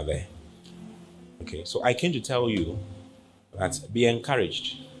these are there. Okay, so I came to tell you that be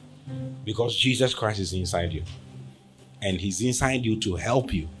encouraged, because Jesus Christ is inside you. And he's inside you to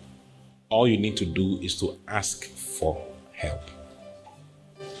help you. All you need to do is to ask for help.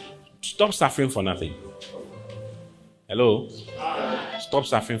 Stop suffering for nothing. Hello? Stop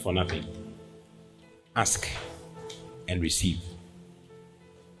suffering for nothing. Ask and receive.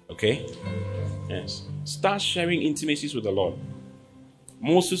 Okay? Yes. Start sharing intimacies with the Lord.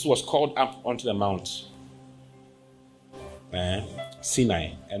 Moses was called up onto the mount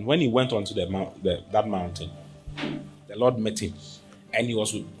Sinai, and when he went onto that mountain, The Lord met him. And he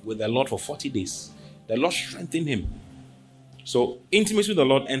was with the Lord for 40 days. The Lord strengthened him. So intimacy with the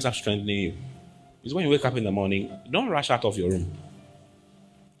Lord ends up strengthening you. It's when you wake up in the morning, don't rush out of your room.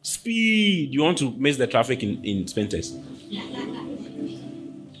 Speed. You want to miss the traffic in Spintex.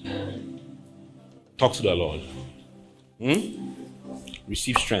 Talk to the Lord.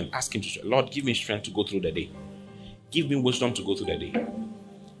 Receive strength. Ask him to, Lord, give me strength to go through the day. Give me wisdom to go through the day.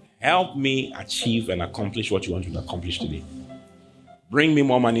 Help me achieve and accomplish what you want to accomplish today. Bring me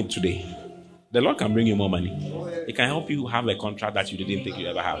more money today. The Lord can bring you more money. He can help you have a contract that you didn't think you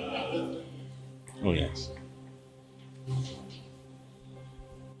ever have. Oh, yes.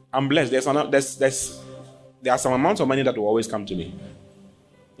 I'm blessed. There are some amounts of money that will always come to me.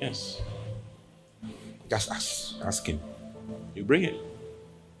 Yes. Just ask him. You bring it.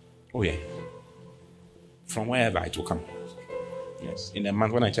 Oh, yeah. From wherever it will come. Yes. In a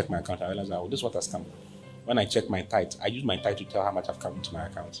month, when I check my account, I realize, oh, this is what has come. When I check my tithe, I use my tithe to tell how much have come into my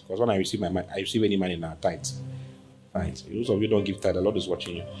account. Because when I receive I receive any money in our tithe. Fine. Those of you don't give tithe, the Lord is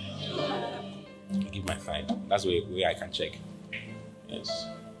watching you. I give my tithe. That's the way I can check. Yes.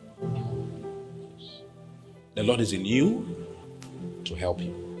 The Lord is in you to help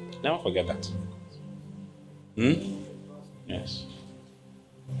you. Never forget that. Yes.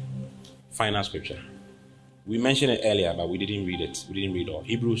 Final scripture. We mentioned it earlier, but we didn't read it. We didn't read all.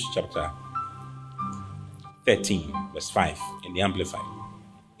 Hebrews chapter 13, verse 5 in the Amplified,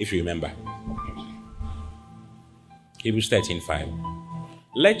 if you remember. Hebrews 13, 5.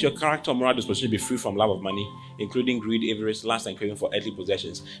 Let your character or moral disposition be free from love of money, including greed, avarice, lust, and craving for earthly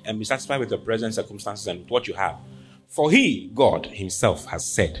possessions, and be satisfied with the present circumstances and what you have. For he, God himself, has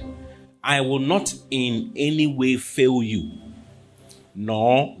said, I will not in any way fail you,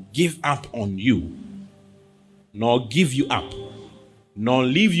 nor give up on you, nor give you up, nor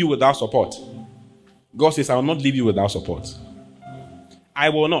leave you without support. God says, I will not leave you without support. I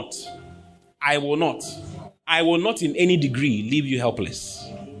will not in any degree leave you helpless,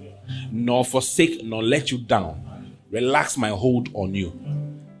 nor forsake, nor let you down. Relax my hold on you.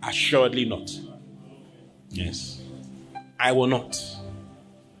 Assuredly not. Yes. I will not.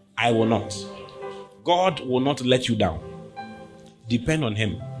 God will not let you down. Depend on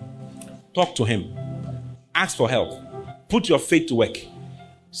him. Talk to him. Ask for help. Put your faith to work.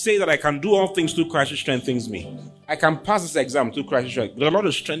 Say that I can do all things through Christ who strengthens me. I can pass this exam through Christ who strengthens me. The Lord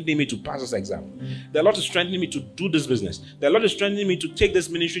is strengthening me to pass this exam. The Lord is strengthening me to do this business. The Lord is strengthening me to take this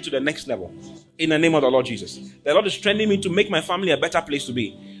ministry to the next level. In the name of the Lord Jesus. The Lord is strengthening me to make my family a better place to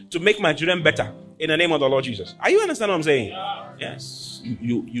be. To make my children better. In the name of the Lord Jesus. Are you understand what I'm saying? Yes.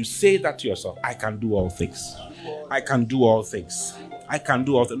 You say that to yourself. I can do all things. I can do all things. I can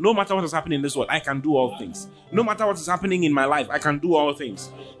do all things. No matter what is happening in this world, I can do all things. No matter what is happening in my life, I can do all things.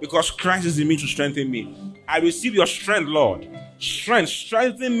 Because Christ is in me to strengthen me. I receive your strength, Lord.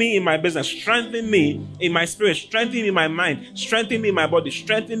 Strengthen me in my business. Strengthen me in my spirit. Strengthen me in my mind. Strengthen me in my body.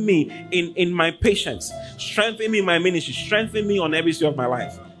 Strengthen me in my patience. Strengthen me in my ministry. Strengthen me on every sphere of my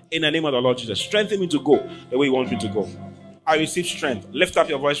life. In the name of the Lord Jesus. Strengthen me to go the way you want me to go. I receive strength. Lift up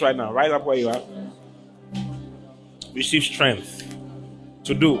your voice right now. Rise up where you are. Receive strength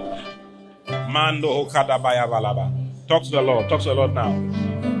to do. Mando okada baya valaba. Talk to the Lord. Talk to the Lord now.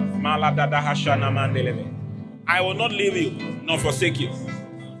 Maladada hashana mandeleve. I will not leave you, nor forsake you.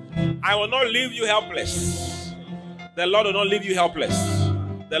 I will not leave you helpless. The Lord will not leave you helpless.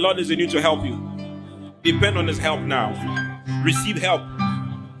 The Lord is in you to help you. Depend on his help now. Receive help.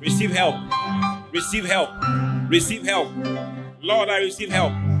 Receive help. Receive help. Receive help. Lord, I receive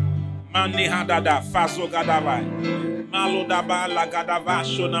help. Mani hadada faso gadava. Malodaba lagadava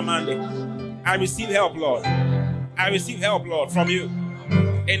shonamande. I receive help, Lord. I receive help, Lord, from you.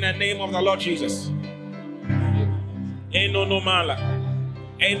 In the name of the Lord Jesus. Eno no mala.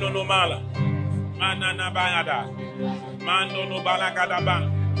 Eno no mala. Manana bayada. Mando no balagadaba.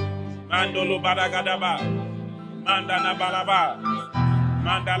 Mando lo balagadaba. Mandana balaba.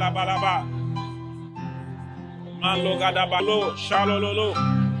 Mandala balaba. Mando gadabalo. Shalololo.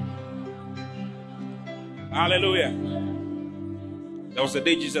 Hallelujah. There was a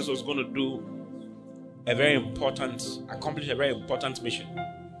day Jesus was going to accomplish a very important mission.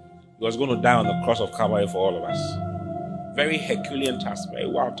 He was going to die on the cross of Calvary for all of us. Very Herculean task, very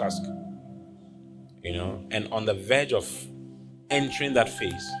wild task. And on the verge of entering that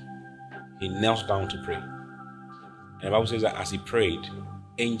phase, he knelt down to pray. And the Bible says that as he prayed,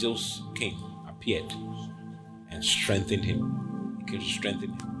 angels appeared, and strengthened him. He came to strengthen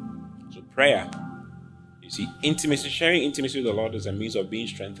him. So prayer, you see, sharing intimacy with the Lord is a means of being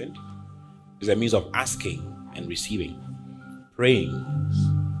strengthened. Is a means of asking and receiving.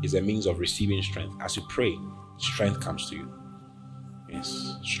 Praying is a means of receiving strength. As you pray, strength comes to you.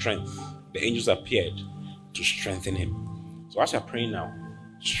 Yes, strength. The angels appeared to strengthen him. So as you're praying now,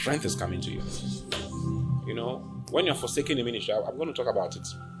 strength is coming to you. You know, when you're forsaking the ministry, I'm going to talk about it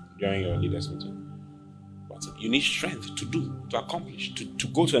during your leaders meeting. But you need strength to do, to accomplish, to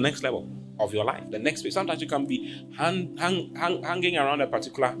go to the next level of your life, the next phase. Sometimes you can be hanging around a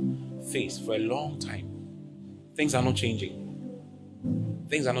particular phase for a long time. Things are not changing.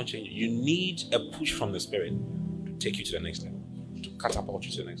 Things are not changing. You need a push from the Spirit to take you to the next level, to catapult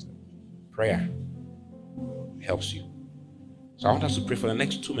you to the next level. Prayer helps you. So I want us to pray for the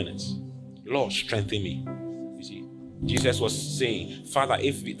next 2 minutes. Lord, strengthen me. You see, Jesus was saying, Father,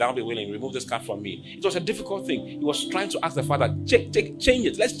 if thou be willing, remove this cup from me. It was a difficult thing. He was trying to ask the Father, change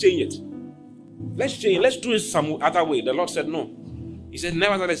it. Let's change it. Let's change it. Let's do it some other way. The Lord said no. He said,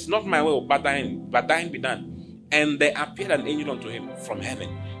 nevertheless, not my will, but thine be done. And there appeared an angel unto him from heaven,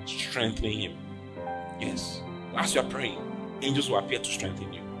 strengthening him. Yes. As you are praying, angels will appear to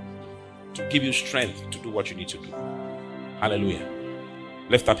strengthen you, to give you strength to do what you need to do. Hallelujah.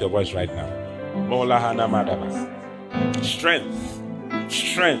 Lift up your voice right now. Strength.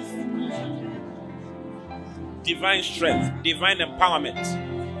 Divine strength. Divine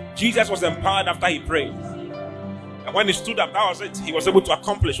empowerment. Jesus was empowered after he prayed. And when he stood up, that was it. He was able to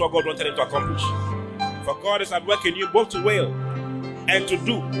accomplish what God wanted him to accomplish. For God is at work in you both to will and to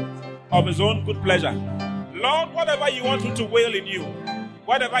do of his own good pleasure. Lord, whatever you want me to will in you,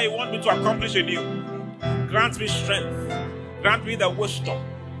 whatever you want me to accomplish in you, grant me strength, grant me the wisdom,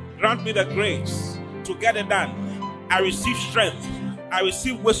 grant me the grace to get it done. I receive strength, I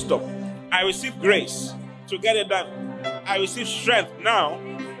receive wisdom, I receive grace to get it done. I receive strength now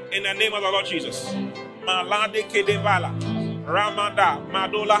in the name of the Lord Jesus. Malade Kedevala, Ramada,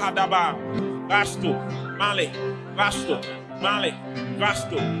 Madola Hadaba, Vasto, Male, Vasto, Male,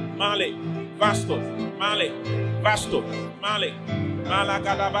 Vasto, Male, Vasto, Male, Vasto, Male,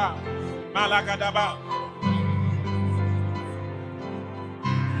 Malagadaba, Malagadaba.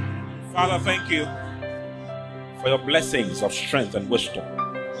 Father, thank you for your blessings of strength and wisdom.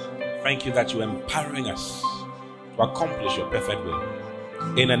 Thank you that you're empowering us to accomplish your perfect will.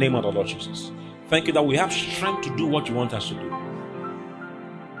 In the name of the Lord Jesus. Thank you that we have strength to do what you want us to do.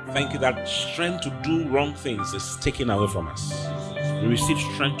 Thank you that strength to do wrong things is taken away from us. We receive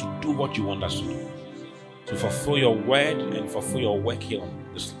strength to do what you want us to do, to fulfill your word and fulfill your work here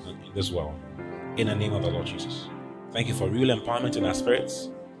in this world. In the name of the Lord Jesus. Thank you for real empowerment in our spirits,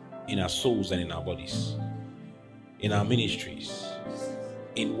 in our souls, and in our bodies, in our ministries,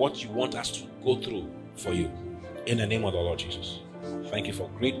 in what you want us to go through for you. In the name of the Lord Jesus. Thank you for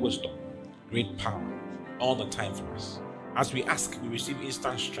great wisdom, great power, all the time for us. As we ask, we receive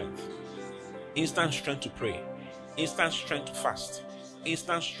instant strength to pray, instant strength to fast,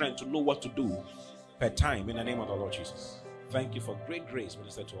 instant strength to know what to do per time in the name of the Lord Jesus. Thank you for great grace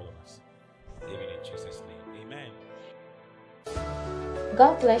ministered to all of us. Amen in Jesus' name. Amen.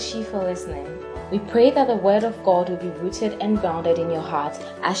 God bless you for listening. We pray that the word of God will be rooted and grounded in your heart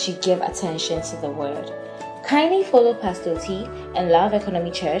as you give attention to the word. Kindly follow Pastor T and Love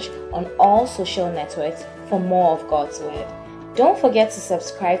Economy Church on all social networks for more of God's Word. Don't forget to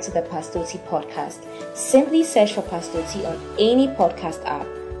subscribe to the Pastor T podcast. Simply search for Pastor T on any podcast app,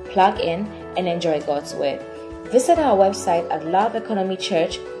 plug in, and enjoy God's Word. Visit our website at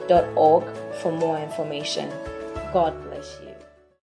loveeconomychurch.org for more information. God bless.